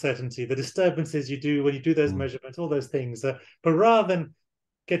with uncertainty, the disturbances you do when you do those measurements, all those things. But rather than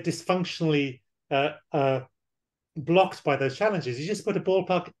get dysfunctionally blocked by those challenges, you just put a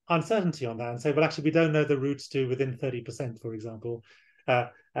ballpark uncertainty on that and say, well, actually, we don't know the roots to within 30%, for example,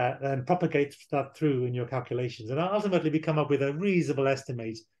 and propagate that through in your calculations. And ultimately, we come up with a reasonable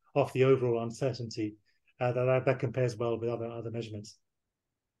estimate of the overall uncertainty that compares well with other measurements.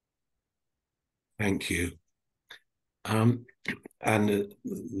 Thank you. And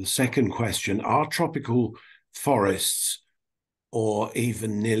the second question, are tropical forests, or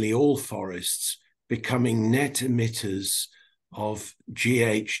even nearly all forests, becoming net emitters of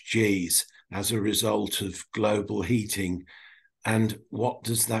GHGs as a result of global heating? And what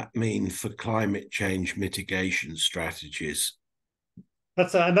does that mean for climate change mitigation strategies?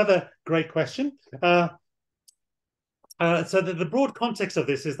 That's another great question. So the broad context of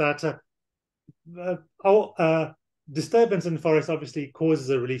this is that disturbance in forests obviously causes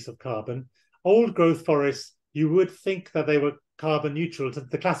a release of carbon. Old growth forests, you would think that they were carbon neutral.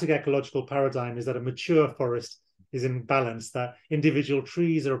 The classic ecological paradigm is that a mature forest is in balance, that individual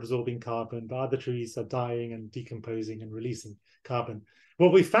trees are absorbing carbon, but other trees are dying and decomposing and releasing carbon.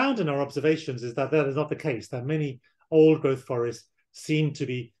 What we found in our observations is that is not the case, that many old growth forests seem to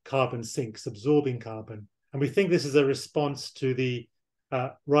be carbon sinks, absorbing carbon. And we think this is a response to the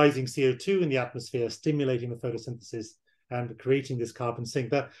rising CO2 in the atmosphere, stimulating the photosynthesis and creating this carbon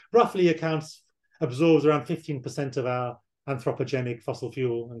sink that roughly absorbs around 15% of our anthropogenic fossil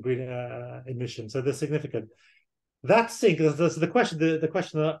fuel and green emissions. So they're significant. That sink, the question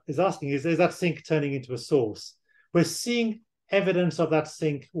that is asking is that sink turning into a source? We're seeing evidence of that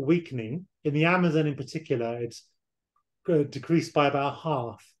sink weakening. In the Amazon in particular, it's decreased by about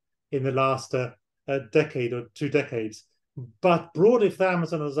half in the last decade or 2 decades. But broadly for the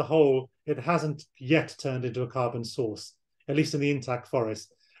Amazon as a whole, it hasn't yet turned into a carbon source, at least in the intact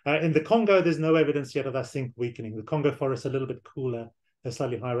forest. In the Congo, there's no evidence yet of that sink weakening. The Congo forest is a little bit cooler, a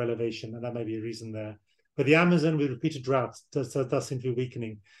slightly higher elevation, and that may be a reason there. But the Amazon, with repeated droughts, does seem to be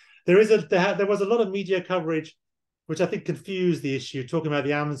weakening. There was a lot of media coverage which I think confused the issue, talking about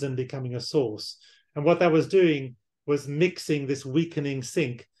the Amazon becoming a source. And what that was doing was mixing this weakening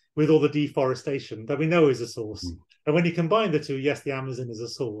sink with all the deforestation that we know is a source. And when you combine the two, yes, the Amazon is a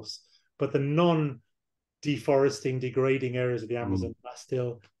source, but the non-deforesting, degrading areas of the Amazon are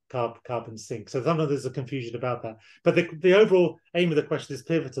still carbon sink. So sometimes there's a confusion about that. But the overall aim of the question is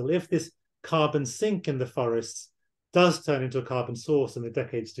pivotal. If this carbon sink in the forests does turn into a carbon source in the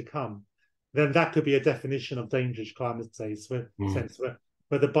decades to come, then that could be a definition of dangerous climate sense where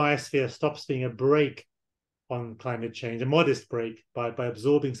the biosphere stops being a brake on climate change, a modest brake by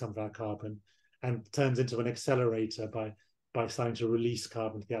absorbing some of our carbon, and turns into an accelerator by starting to release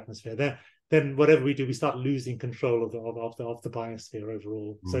carbon to the atmosphere. Then whatever we do, we start losing control of the biosphere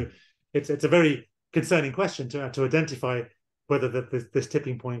overall. So it's a very concerning question to identify whether this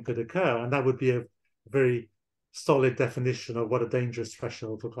tipping point could occur, and that would be a very solid definition of what a dangerous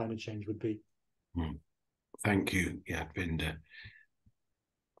threshold for climate change would be. Thank you, Yadvinder.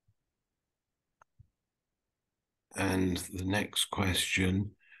 And the next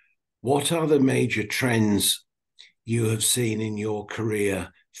question, what are the major trends you have seen in your career?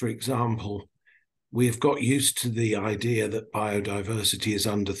 For example, we've got used to the idea that biodiversity is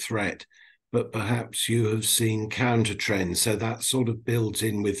under threat, but perhaps you have seen counter trends. So that sort of builds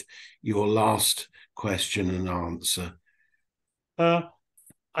in with your last question and answer. I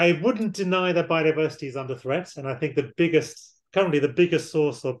wouldn't deny that biodiversity is under threat. And I think currently the biggest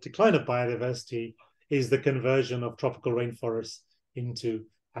source of decline of biodiversity is the conversion of tropical rainforests into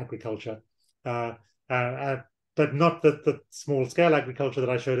agriculture. But not the small-scale agriculture that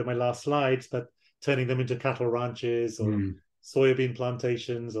I showed in my last slides, but turning them into cattle ranches or soybean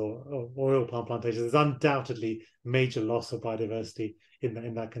plantations or oil palm plantations. There's undoubtedly major loss of biodiversity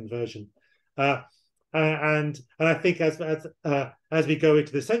in that conversion. And I think as we go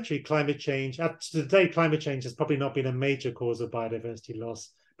into the century, climate change, up to today, climate change has probably not been a major cause of biodiversity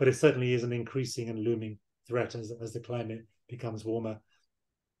loss, but it certainly is an increasing and looming threat as the climate becomes warmer.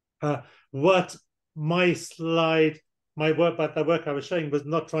 What my work I was showing was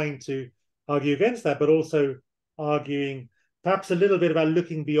not trying to argue against that, but also arguing perhaps a little bit about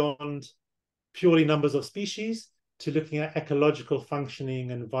looking beyond purely numbers of species to looking at ecological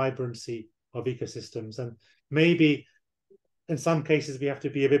functioning and vibrancy of ecosystems. And maybe in some cases we have to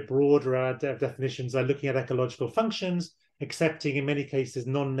be a bit broader at our definitions by looking at ecological functions, accepting in many cases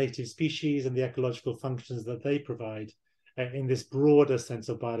non-native species and the ecological functions that they provide in this broader sense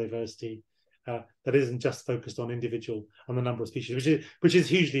of biodiversity that isn't just focused on the number of species, which is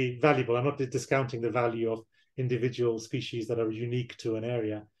hugely valuable. I'm not discounting the value of individual species that are unique to an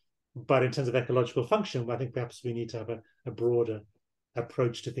area, but in terms of ecological function, I think perhaps we need to have a broader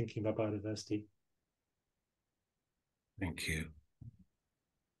approach to thinking about biodiversity. Thank you.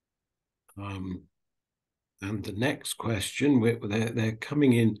 And the next question, they're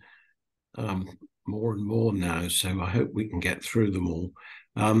coming in more and more now, so I hope we can get through them all.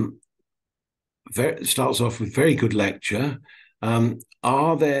 Starts off with very good lecture.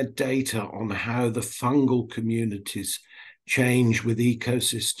 Are there data on how the fungal communities change with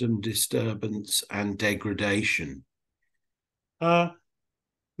ecosystem disturbance and degradation?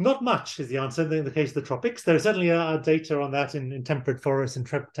 Not much is the answer in the case of the tropics. There certainly are data on that in temperate forests and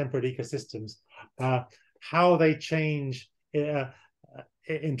temperate ecosystems. How they change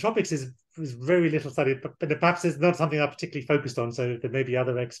in tropics is very little studied, but perhaps it's not something I'm particularly focused on. So there may be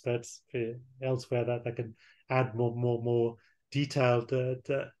other experts elsewhere that can add more detailed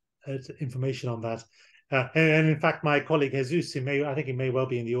information on that. And in fact, my colleague Jesus, I think he may well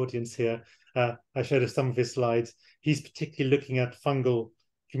be in the audience here. I showed us some of his slides. He's particularly looking at fungal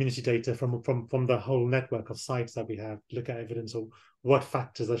community data from the whole network of sites that we have, look at evidence of what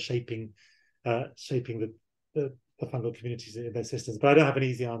factors are shaping the fungal communities in their systems. But I don't have an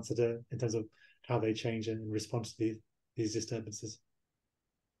easy answer in terms of how they change in response to these disturbances.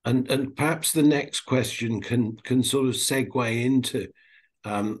 And perhaps the next question can sort of segue into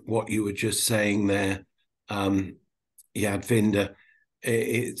what you were just saying there, Yadvinder.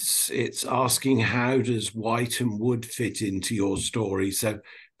 It's asking, how does Whiteham Wood fit into your story? So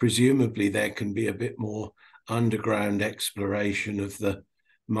presumably there can be a bit more underground exploration of the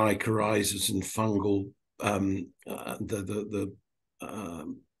mycorrhizas and fungal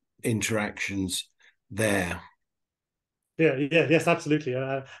interactions there. Yes, absolutely.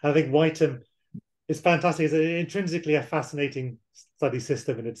 I think Whiteham is fantastic. It's intrinsically a fascinating study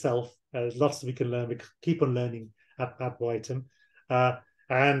system in itself. There's lots we can learn. We keep on learning at Whiteham. And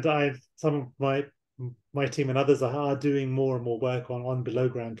some of my team and others are doing more and more work on below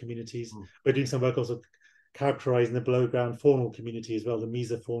ground communities. We're doing some work also characterizing the below ground faunal community as well, the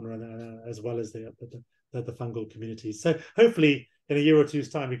mesofauna, as well as the the fungal communities. So hopefully in a year or two's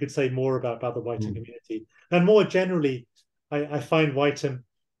time, we could say more about the Whitum community. And more generally, I find Whitum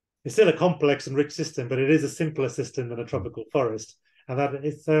is still a complex and rich system, but it is a simpler system than a tropical forest. And that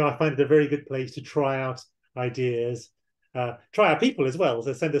is, so I find it a very good place to try out ideas, try out people as well.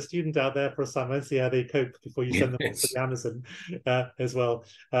 So send a student out there for a summer and see how they cope before you send them off to the Amazon as well.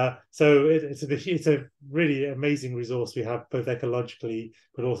 So it's a really amazing resource we have, both ecologically,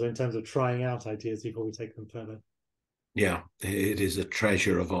 but also in terms of trying out ideas before we take them further. Yeah, it is a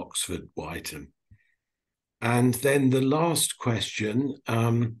treasure of Oxford, Whitum. And then the last question,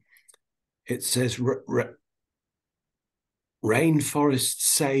 it says, Rainforest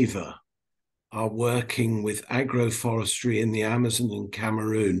Saver are working with agroforestry in the Amazon and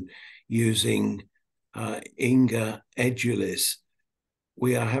Cameroon using Inga edulis.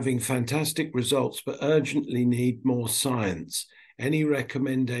 We are having fantastic results, but urgently need more science. Any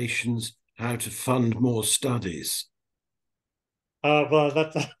recommendations how to fund more studies? Well,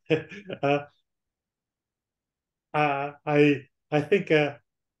 that's I think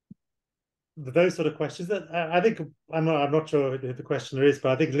those sort of questions. I think I'm not sure who the questioner is,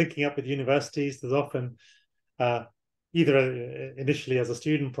 but I think linking up with universities, there's often either initially as a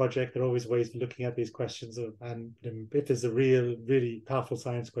student project, there are always ways of looking at these questions, and if there's a really powerful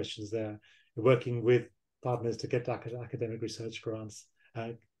science questions there, working with partners to get academic research grants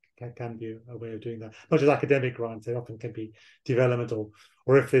can be a way of doing that. Not just academic grants; they often can be developmental,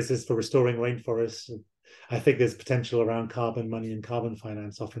 or if this is for restoring rainforests. I think there's potential around carbon money and carbon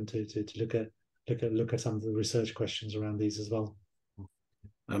finance often to look at some of the research questions around these as well.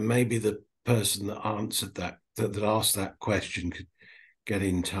 And maybe the person that answered that asked that question could get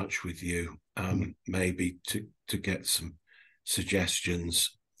in touch with you, maybe to get some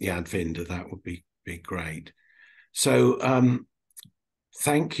suggestions. Yadvinder, that would be great. So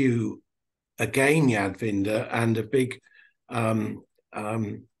thank you again, Yadvinder, and a big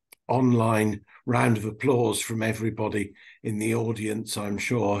online round of applause from everybody in the audience, I'm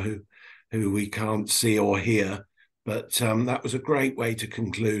sure, who we can't see or hear. But that was a great way to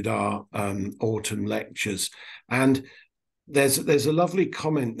conclude our autumn lectures. And there's a lovely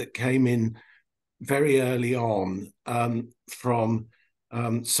comment that came in very early on from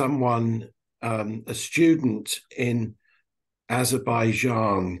someone, a student in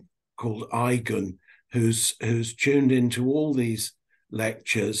Azerbaijan called Aygun, who's tuned into all these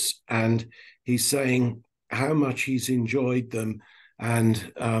lectures, and he's saying how much he's enjoyed them,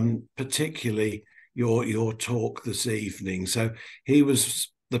 and particularly your talk this evening. So he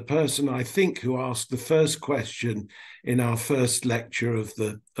was the person, I think, who asked the first question in our first lecture of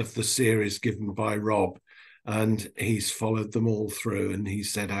the series given by Rob, and he's followed them all through, and he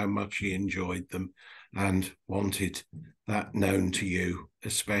said how much he enjoyed them and wanted that known to you,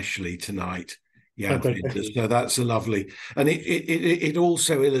 especially tonight. Yeah, okay, so that's a lovely, and it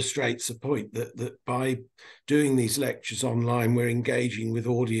also illustrates the point that by doing these lectures online, we're engaging with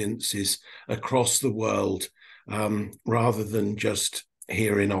audiences across the world rather than just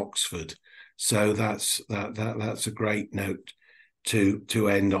here in Oxford. So that's a great note to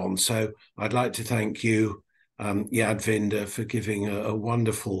end on. So I'd like to thank you, Yadvinder, for giving a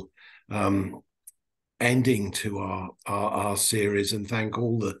wonderful ending to our series, and thank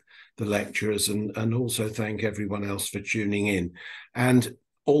all the lecturers, and also thank everyone else for tuning in. And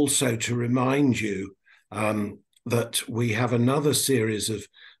also to remind you that we have another series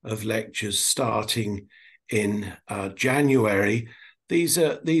of lectures starting in January. These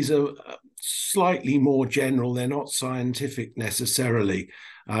are slightly more general, they're not scientific necessarily,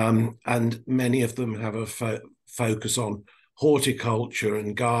 and many of them have a focus on horticulture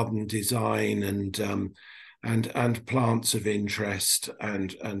and garden design and plants of interest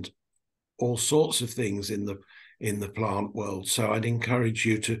and all sorts of things in the plant world. So I'd encourage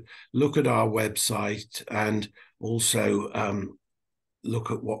you to look at our website and also look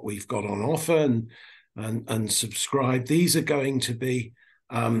at what we've got on offer and subscribe. These are going to be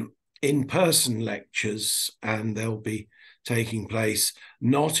in-person lectures, and they'll be taking place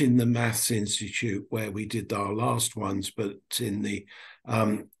not in the Maths Institute where we did our last ones, but in the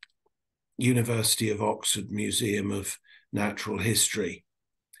University of Oxford Museum of Natural History.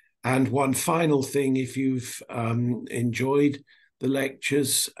 And one final thing, if you've enjoyed the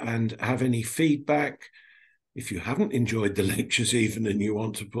lectures and have any feedback, if you haven't enjoyed the lectures even and you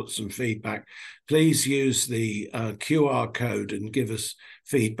want to put some feedback, please use the QR code and give us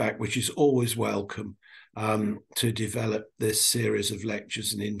feedback, which is always welcome, to develop this series of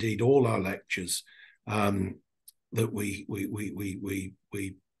lectures, and indeed all our lectures that we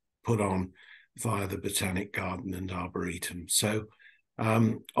put on via the Botanic Garden and Arboretum. So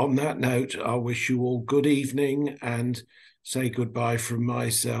On that note, I wish you all good evening and say goodbye from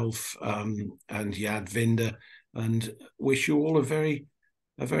myself and Yadvinder, and wish you all a very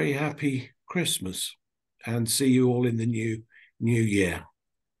happy Christmas, and see you all in the new year.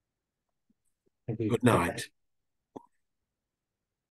 Thank you. Good night.